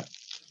 right? Yeah.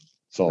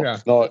 So,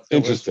 no,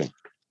 interesting.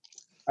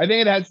 I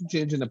think it has to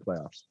change in the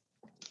playoffs.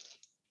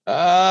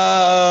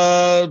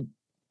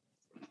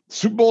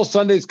 Super Bowl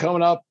Sunday's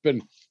coming up.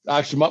 And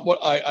actually,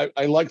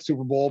 I like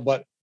Super Bowl,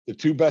 but the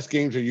 2 best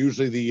games are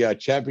usually the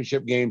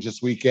championship games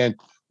this weekend.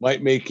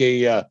 Might make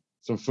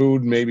some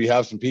food, maybe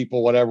have some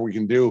people, whatever we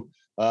can do.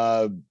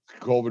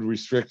 COVID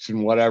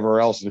restriction,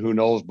 whatever else, and who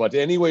knows. But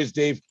anyways,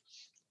 Dave,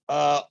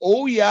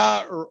 oh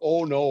yeah or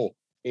oh no,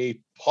 a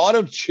pot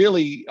of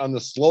chili on the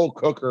slow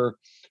cooker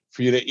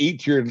for you to eat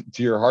to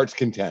your heart's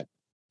content.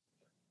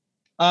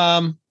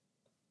 I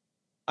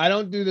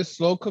don't do the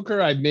slow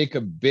cooker. I make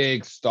a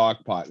big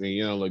stock pot,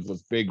 like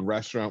those big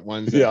restaurant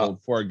ones that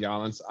hold 4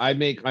 gallons. I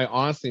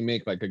honestly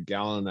make like 1.5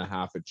 gallons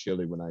of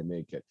chili when I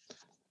make it,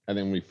 and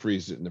then we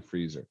freeze it in the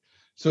freezer.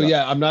 So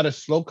I'm not a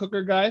slow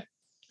cooker guy.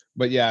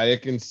 But yeah,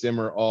 it can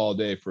simmer all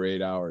day for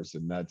 8 hours,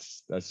 and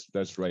that's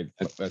right.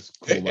 That's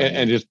cool.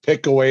 And just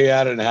pick away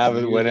at it and have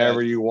it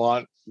whenever you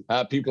want.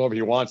 Have people over. If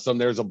you want some,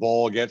 there's a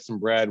bowl. Get some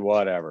bread,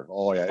 whatever.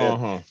 Oh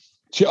yeah,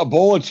 a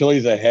bowl of chili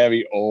is a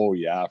heavy. Oh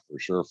yeah, for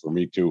sure for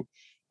me too.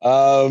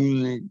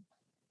 The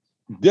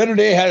other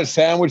day had a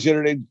sandwich. The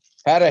other day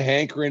had a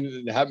hankering.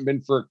 It haven't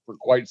been for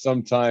quite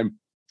some time.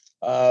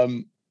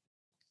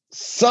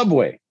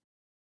 Subway.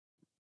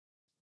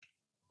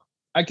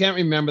 I can't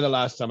remember the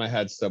last time I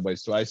had Subway,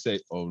 so I say,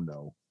 oh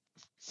no.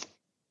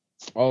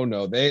 Oh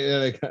no.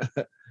 They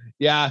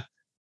yeah.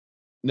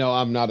 No,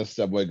 I'm not a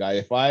Subway guy.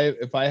 If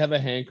I have a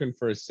hankering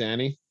for a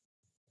Sanny,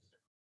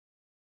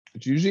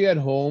 it's usually at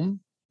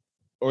home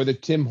or the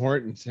Tim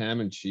Hortons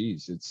ham and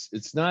cheese.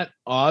 It's not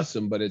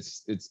awesome, but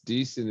it's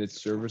decent, it's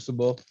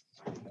serviceable,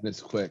 and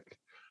it's quick.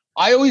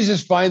 I always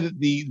just find that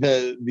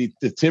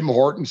the Tim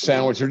Hortons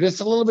sandwich are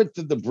just a little bit,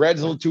 the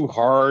bread's a little too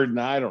hard, and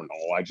I don't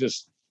know.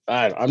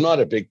 I'm not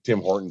a big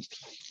Tim Hortons.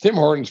 Tim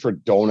Hortons for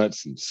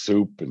donuts and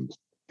soup and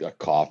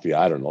coffee.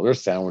 I don't know. Their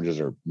sandwiches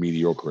are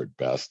mediocre at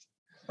best.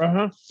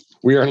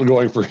 We aren't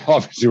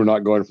obviously we're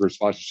not going for a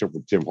sponsorship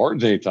with Tim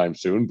Hortons anytime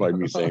soon by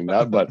me saying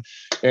that. But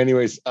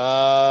anyways,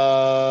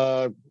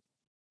 2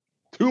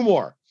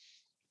 more.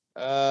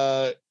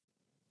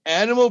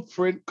 Animal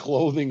print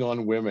clothing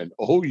on women.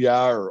 Oh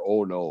yeah or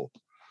oh no.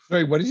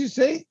 Sorry, what did you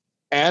say?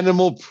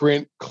 Animal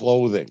print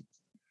clothing.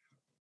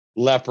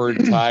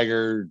 Leopard,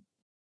 tiger.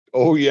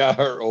 Oh yeah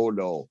or oh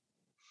no.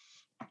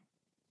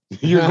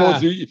 You're going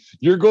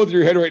through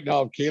your head right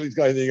now. Kaylee's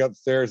got anything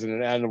upstairs in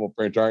an animal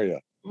print, aren't you?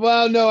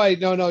 Well,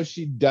 no,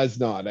 she does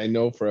not. I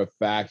know for a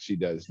fact she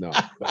does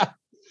not.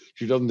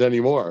 She doesn't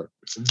anymore.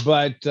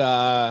 But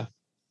I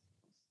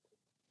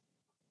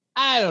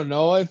don't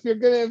know if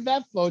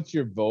that floats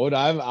your boat.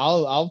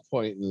 I'll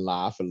point and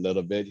laugh a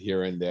little bit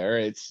here and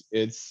there.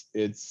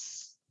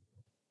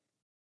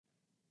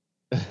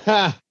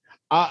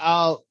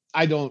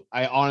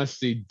 I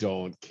honestly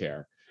don't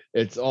care.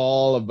 It's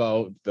all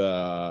about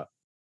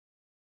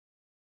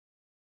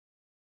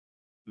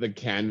the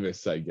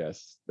canvas, I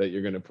guess, that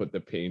you're going to put the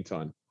paint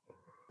on.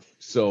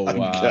 So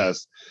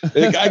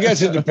I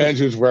guess it depends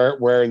who's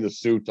wearing the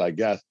suit, I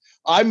guess.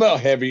 I'm a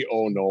heavy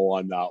oh no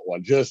on that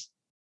one.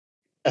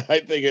 I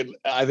think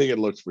it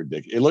looks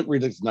ridiculous. It looked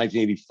ridiculous in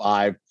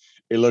 1985.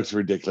 It looks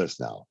ridiculous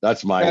now.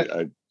 That's my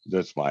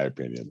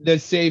opinion. The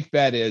safe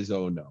bet is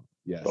oh no.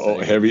 Yes. Oh,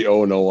 heavy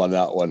oh no on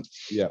that one.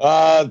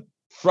 Yeah.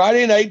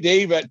 Friday night,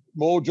 Dave, at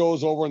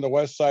Mojo's over on the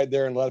west side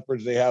there in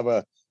Lethbridge, they have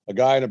a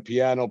guy on a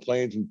piano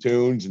playing some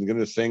tunes and going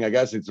to sing. I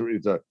guess it's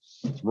a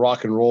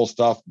rock and roll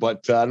stuff,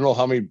 but I don't know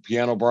how many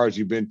piano bars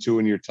you've been to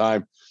in your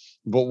time.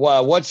 But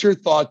what's your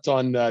thoughts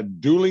on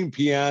dueling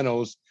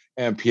pianos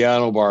and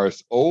piano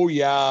bars. Oh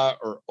yeah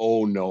or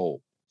oh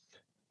no.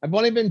 I've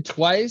only been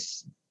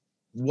twice.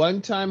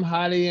 One time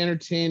highly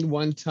entertained,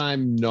 one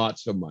time not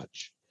so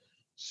much.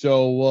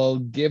 So we'll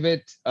give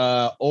it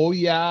oh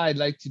yeah, I'd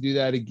like to do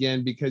that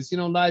again because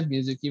live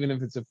music, even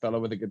if it's a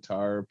fellow with a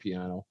guitar or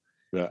piano,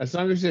 Yeah. as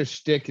long as their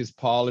shtick is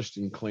polished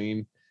and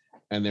clean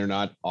and they're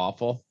not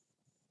awful,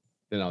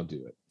 then I'll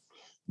do it.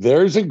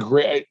 There's a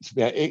great,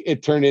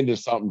 it turned into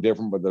something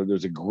different, but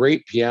there's a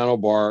great piano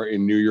bar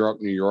in New York,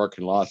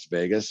 and Las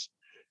Vegas.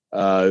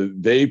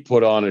 They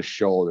put on a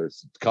show.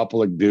 There's a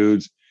couple of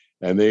dudes,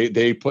 and they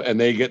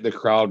get the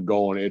crowd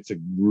going. It's a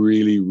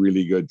really,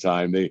 really good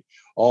time.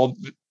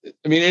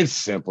 It's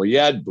simple. You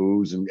had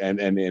booze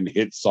and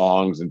hit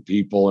songs and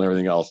people and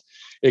everything else.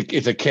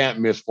 It's a can't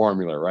miss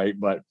formula, right?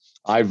 But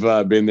I've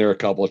been there a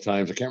couple of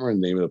times. I can't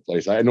remember the name of the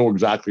place. I know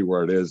exactly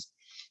where it is.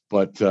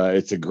 But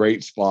it's a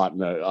great spot,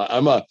 and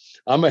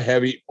I'm a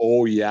heavy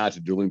oh yeah to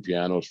dueling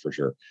pianos for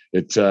sure.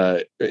 It's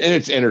and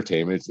it's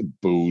entertainment, it's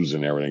booze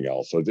and everything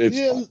else. So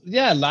it's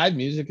live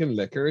music and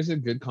liquor is a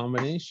good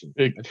combination.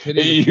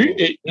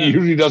 It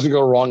usually doesn't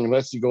go wrong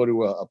unless you go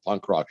to a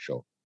punk rock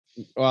show.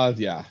 Well,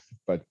 yeah,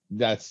 but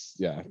that's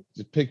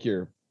just pick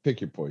your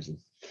poison.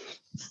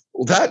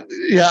 Well,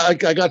 I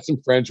got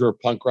some friends who are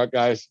punk rock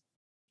guys,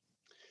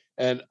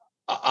 and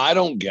I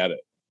don't get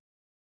it.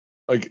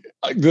 Like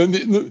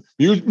the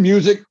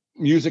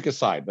music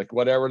aside, like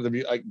whatever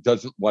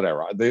doesn't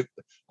whatever.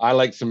 I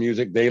like some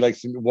music, they like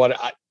some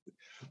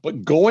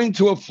but going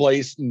to a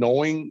place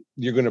knowing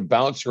you're going to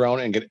bounce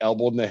around and get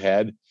elbowed in the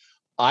head,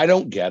 I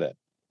don't get it.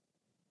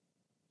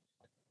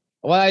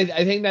 Well, I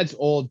think that's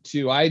old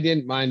too. I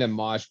didn't mind a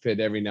mosh pit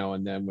every now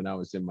and then when I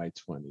was in my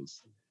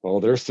 20s.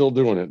 Well, they're still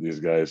doing it, these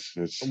guys.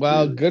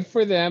 Well, good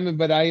for them,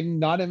 but I'm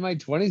not in my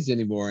 20s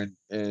anymore,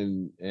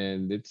 and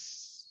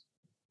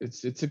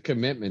it's a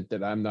commitment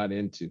that I'm not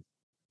into.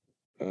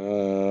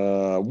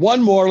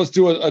 One more. Let's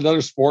do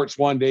another sports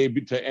one day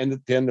to end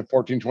the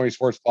 1420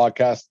 Sports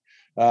podcast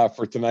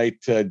for tonight,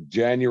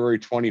 January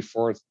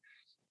 24th,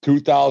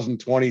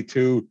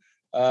 2022.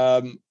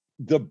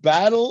 The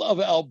Battle of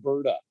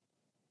Alberta,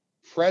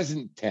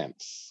 present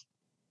tense.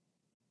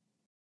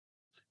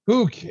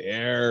 Who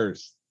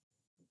cares?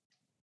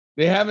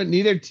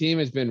 Neither team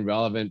has been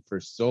relevant for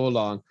so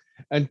long.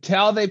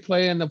 Until they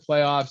play in the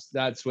playoffs,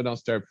 that's when I'll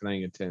start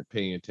paying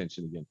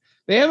attention again.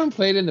 They haven't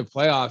played in the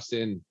playoffs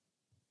in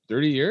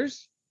 30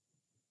 years.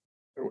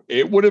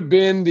 It would have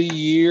been the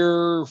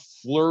year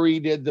Fleury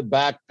did the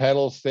back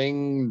pedal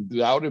thing.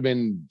 That would have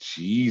been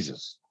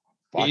Jesus.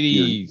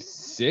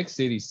 86,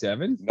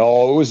 87?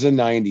 No, it was the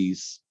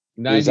 90s.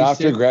 96, it was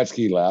after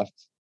Gretzky left.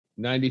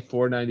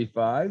 94,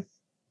 95?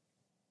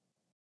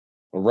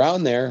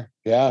 Around there,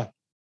 yeah.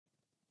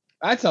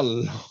 That's a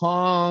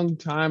long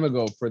time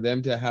ago for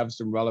them to have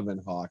some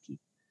relevant hockey.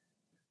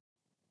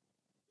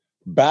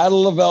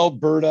 Battle of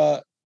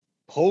Alberta,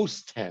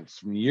 post tense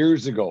from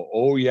years ago.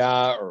 Oh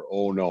yeah or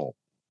oh no?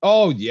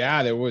 Oh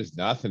yeah, there was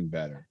nothing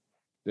better.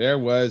 There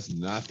was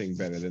nothing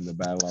better than the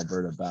Battle of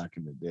Alberta back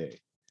in the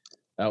day.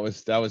 That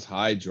was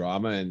high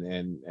drama,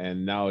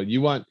 and now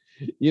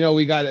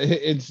we got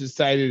in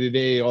society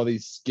today all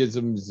these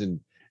schisms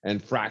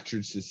and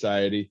fractured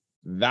society.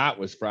 That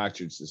was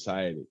fractured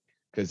society.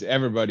 Because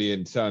everybody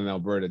in Southern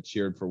Alberta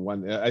cheered for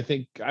one. I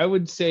think I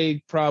would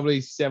say probably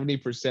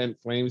 70%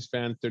 Flames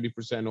fan,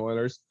 30%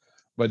 Oilers,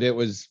 but it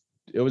was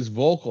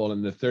vocal,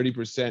 and the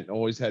 30%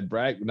 always had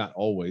not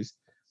always,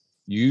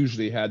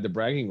 usually had the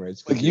bragging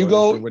rights. Like you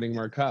go winning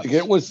more cups.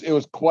 It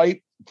was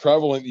quite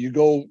prevalent. You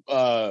go,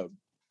 I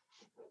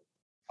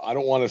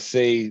don't want to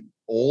say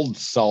Old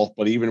South,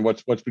 but even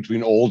what's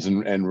between Olds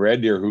and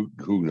Red Deer,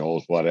 who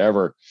knows,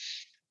 whatever.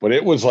 But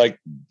it was like,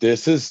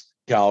 this is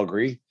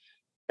Calgary.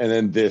 And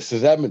then this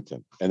is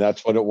Edmonton, and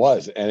that's what it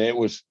was. And it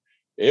was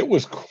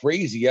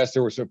crazy. Yes,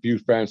 there were some few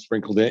fans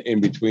sprinkled in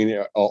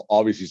between,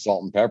 obviously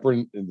salt and pepper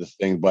in this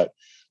thing. But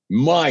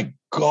my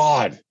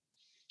God,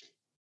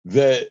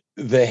 the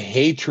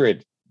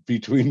hatred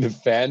between the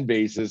fan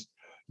bases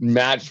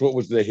matched what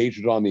was the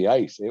hatred on the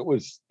ice. It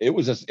was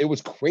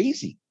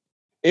crazy.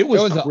 It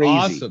was crazy.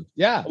 Awesome.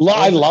 Yeah,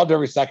 I loved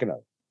every second of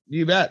it.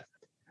 You bet.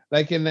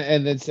 Like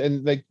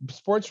like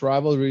sports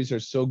rivalries are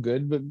so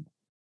good, but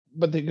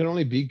they can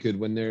only be good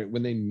when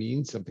they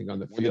mean something on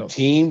the field.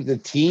 The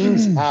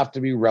teams have to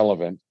be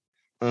relevant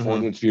for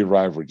them to be a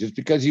rivalry. Just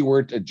because you wear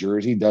a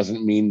jersey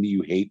doesn't mean that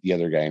you hate the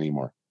other guy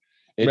anymore.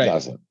 It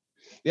doesn't.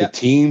 Yeah. The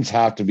teams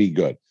have to be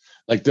good.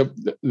 Like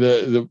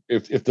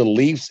if the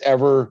Leafs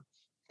ever,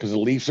 because the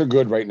Leafs are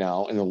good right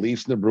now, and the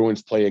Leafs and the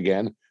Bruins play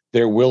again,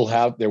 there will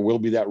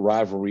be that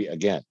rivalry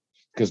again,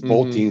 because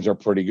both teams are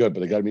pretty good, but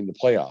they got to be in the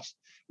playoffs.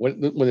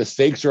 When the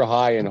stakes are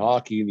high in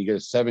hockey and you get a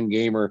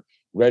 7-gamer.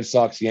 Red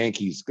Sox,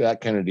 Yankees,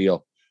 that kind of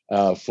deal.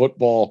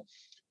 Football,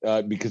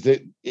 because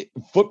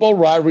football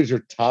rivalries are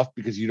tough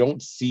because you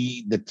don't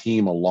see the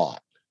team a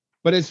lot.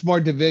 But it's more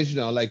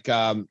divisional, like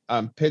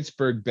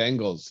Pittsburgh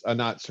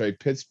Bengals.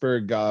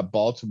 Pittsburgh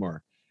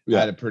Baltimore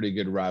had a pretty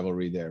good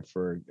rivalry there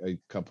for a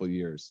couple of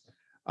years.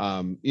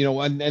 And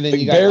then the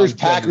you got Bears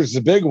Packers is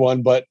a big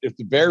one, but if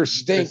the Bears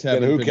stink,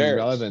 then who cares?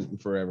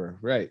 Relevant forever,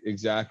 right?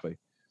 Exactly.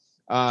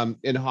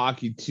 In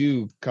hockey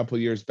too, a couple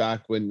of years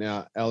back when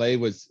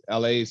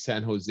LA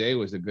San Jose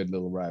was a good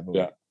little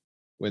rivalry.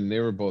 When they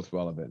were both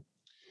relevant.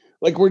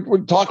 Like we're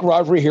talking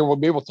rivalry here. Well,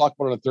 maybe we'll talk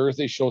about it on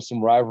Thursday. Show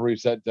some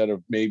rivalries that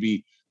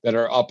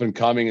are up and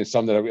coming, and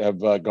some that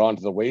have gone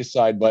to the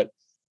wayside. But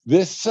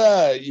this,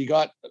 you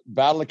got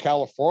Battle of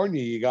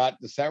California. You got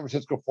the San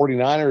Francisco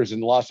 49ers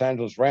and the Los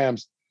Angeles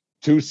Rams,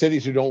 two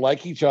cities who don't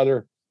like each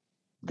other,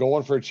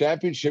 going for a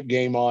championship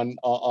game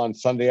on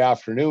Sunday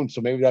afternoon.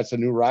 So maybe that's a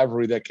new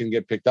rivalry that can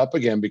get picked up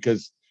again,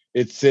 because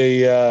it's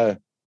a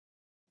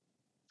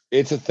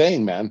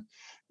thing, man.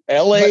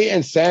 LA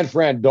and San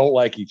Fran don't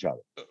like each other.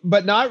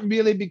 But not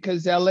really,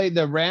 because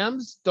the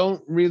Rams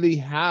don't really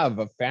have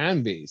a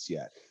fan base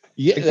yet.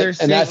 Yeah,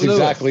 and that's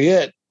exactly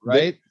it.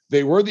 Right?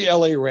 They were the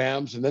LA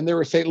Rams, and then they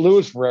were St.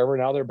 Louis forever.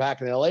 Now they're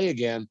back in LA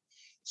again.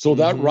 So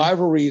that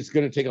rivalry is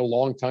going to take a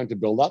long time to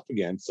build up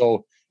again.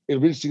 So it'll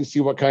be interesting to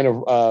see what kind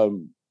of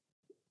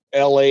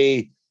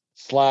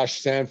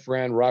LA/San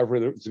Fran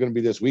rivalry it's going to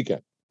be this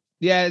weekend.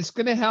 Yeah, it's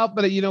going to help,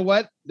 but you know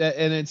what?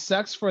 And it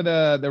sucks for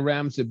the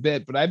Rams a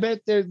bit, but I bet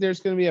there's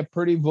going to be a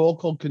pretty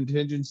vocal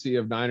contingency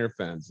of Niner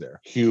fans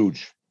there.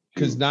 Huge.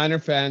 Because Niner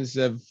fans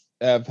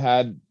have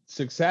had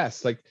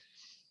success. Like,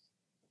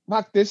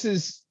 fuck, this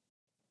is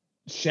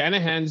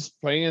Shanahan's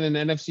playing in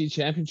an NFC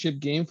Championship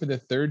game for the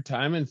third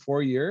time in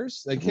 4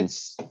 years. Like,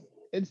 it's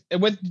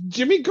with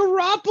Jimmy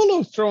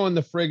Garoppolo throwing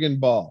the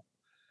friggin' ball.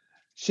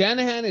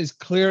 Shanahan is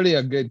clearly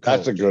a good coach.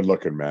 That's a good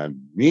looking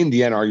man. Me and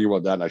Deanne argue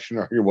about that, and I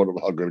shouldn't argue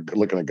about how good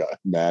looking a guy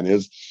man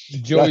is.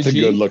 That's a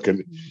good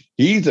looking.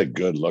 He's a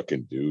good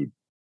looking dude.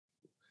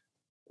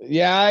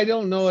 Yeah, I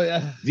don't know.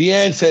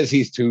 Deanne says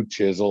he's too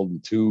chiseled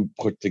and too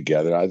put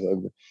together.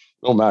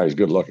 No matter, he's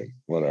good looking.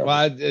 Whatever.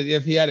 Well,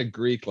 if he had a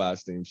Greek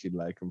last name, she'd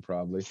like him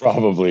probably.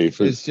 Probably.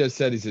 It's just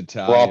said he's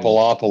Italian.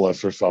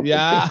 Garoppolopoulos or something.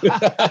 Yeah.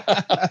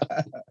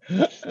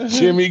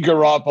 Jimmy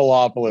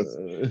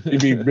Garoppolopoulos.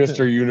 He'd be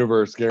Mr.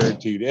 Universe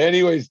guaranteed.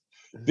 Anyways,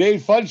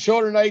 Dave, fun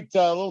show tonight.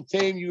 Little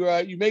tame.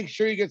 You make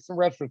sure you get some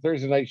rest for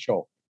Thursday night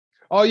show.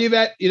 Oh, you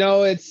bet.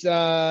 It's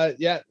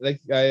like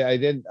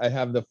I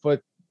have the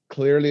foot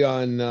clearly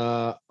on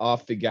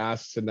off the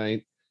gas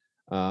tonight.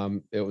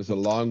 It was a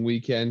long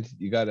weekend.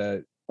 You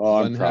gotta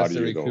I'm proud of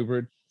you,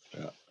 recuperate.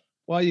 Yeah.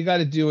 Well, you got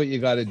to do what you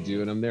got to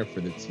do, and I'm there for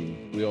the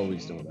team. We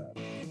always know that.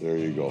 There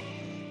you go.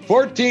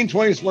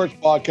 1420 Sports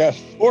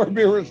Podcast, 4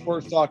 Beer with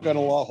Sports Talk, and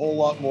a whole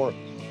lot more.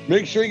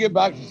 Make sure you get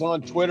back to us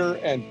on Twitter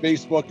and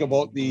Facebook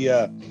about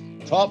the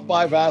top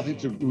 5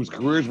 athletes whose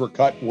careers were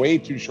cut way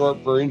too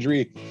short for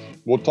injury.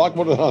 We'll talk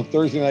about it on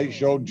Thursday night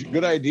show.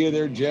 Good idea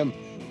there, Jim.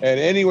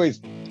 And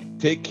anyways,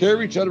 take care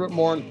of each other, but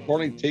more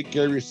importantly, take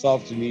care of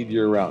yourself to need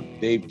you around.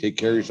 Dave, take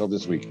care of yourself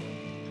this week.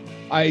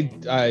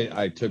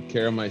 I took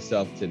care of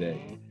myself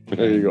today.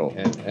 There you go.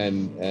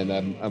 And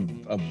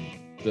I'm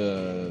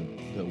the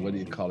what do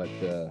you call it,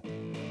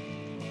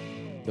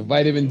 the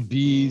vitamin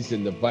B's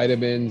and the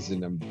vitamins,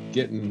 and I'm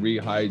getting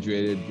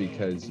rehydrated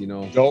because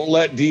don't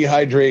let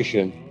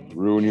dehydration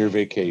ruin your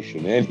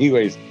vacation.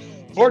 Anyways,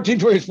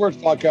 1420 Sports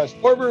Podcast,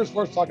 4 Beer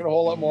Sports Talking a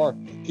whole lot more.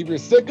 Keep your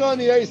stick on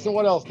the ice. And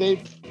what else,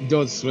 Dave?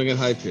 Don't swing at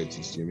high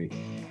pitches, Jimmy.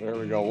 There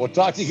we go. We'll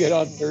talk to you again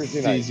on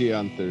Thursday night. Easy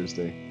on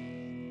Thursday.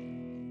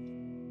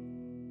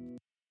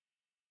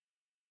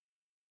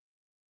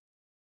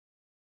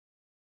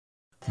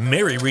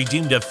 Mary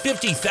redeemed a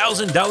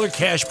 $50,000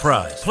 cash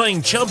prize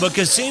playing Chumba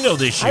Casino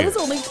this year. I was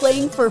only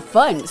playing for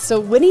fun, so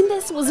winning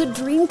this was a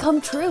dream come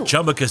true.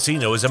 Chumba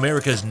Casino is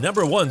America's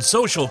 #1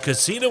 social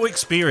casino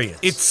experience.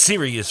 It's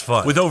serious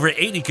fun. With over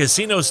 80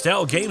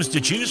 casino-style games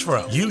to choose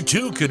from, you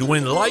too could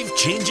win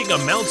life-changing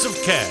amounts of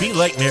cash. Be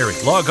like Mary.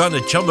 Log on to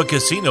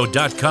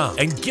ChumbaCasino.com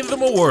and give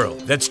them a whirl.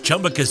 That's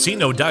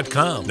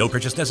ChumbaCasino.com. No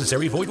purchase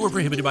necessary. Void where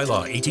prohibited by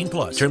law.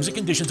 18+. Terms and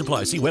conditions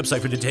apply. See website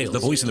for details. The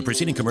voice in the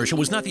preceding commercial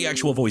was not the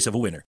actual voice of a winner.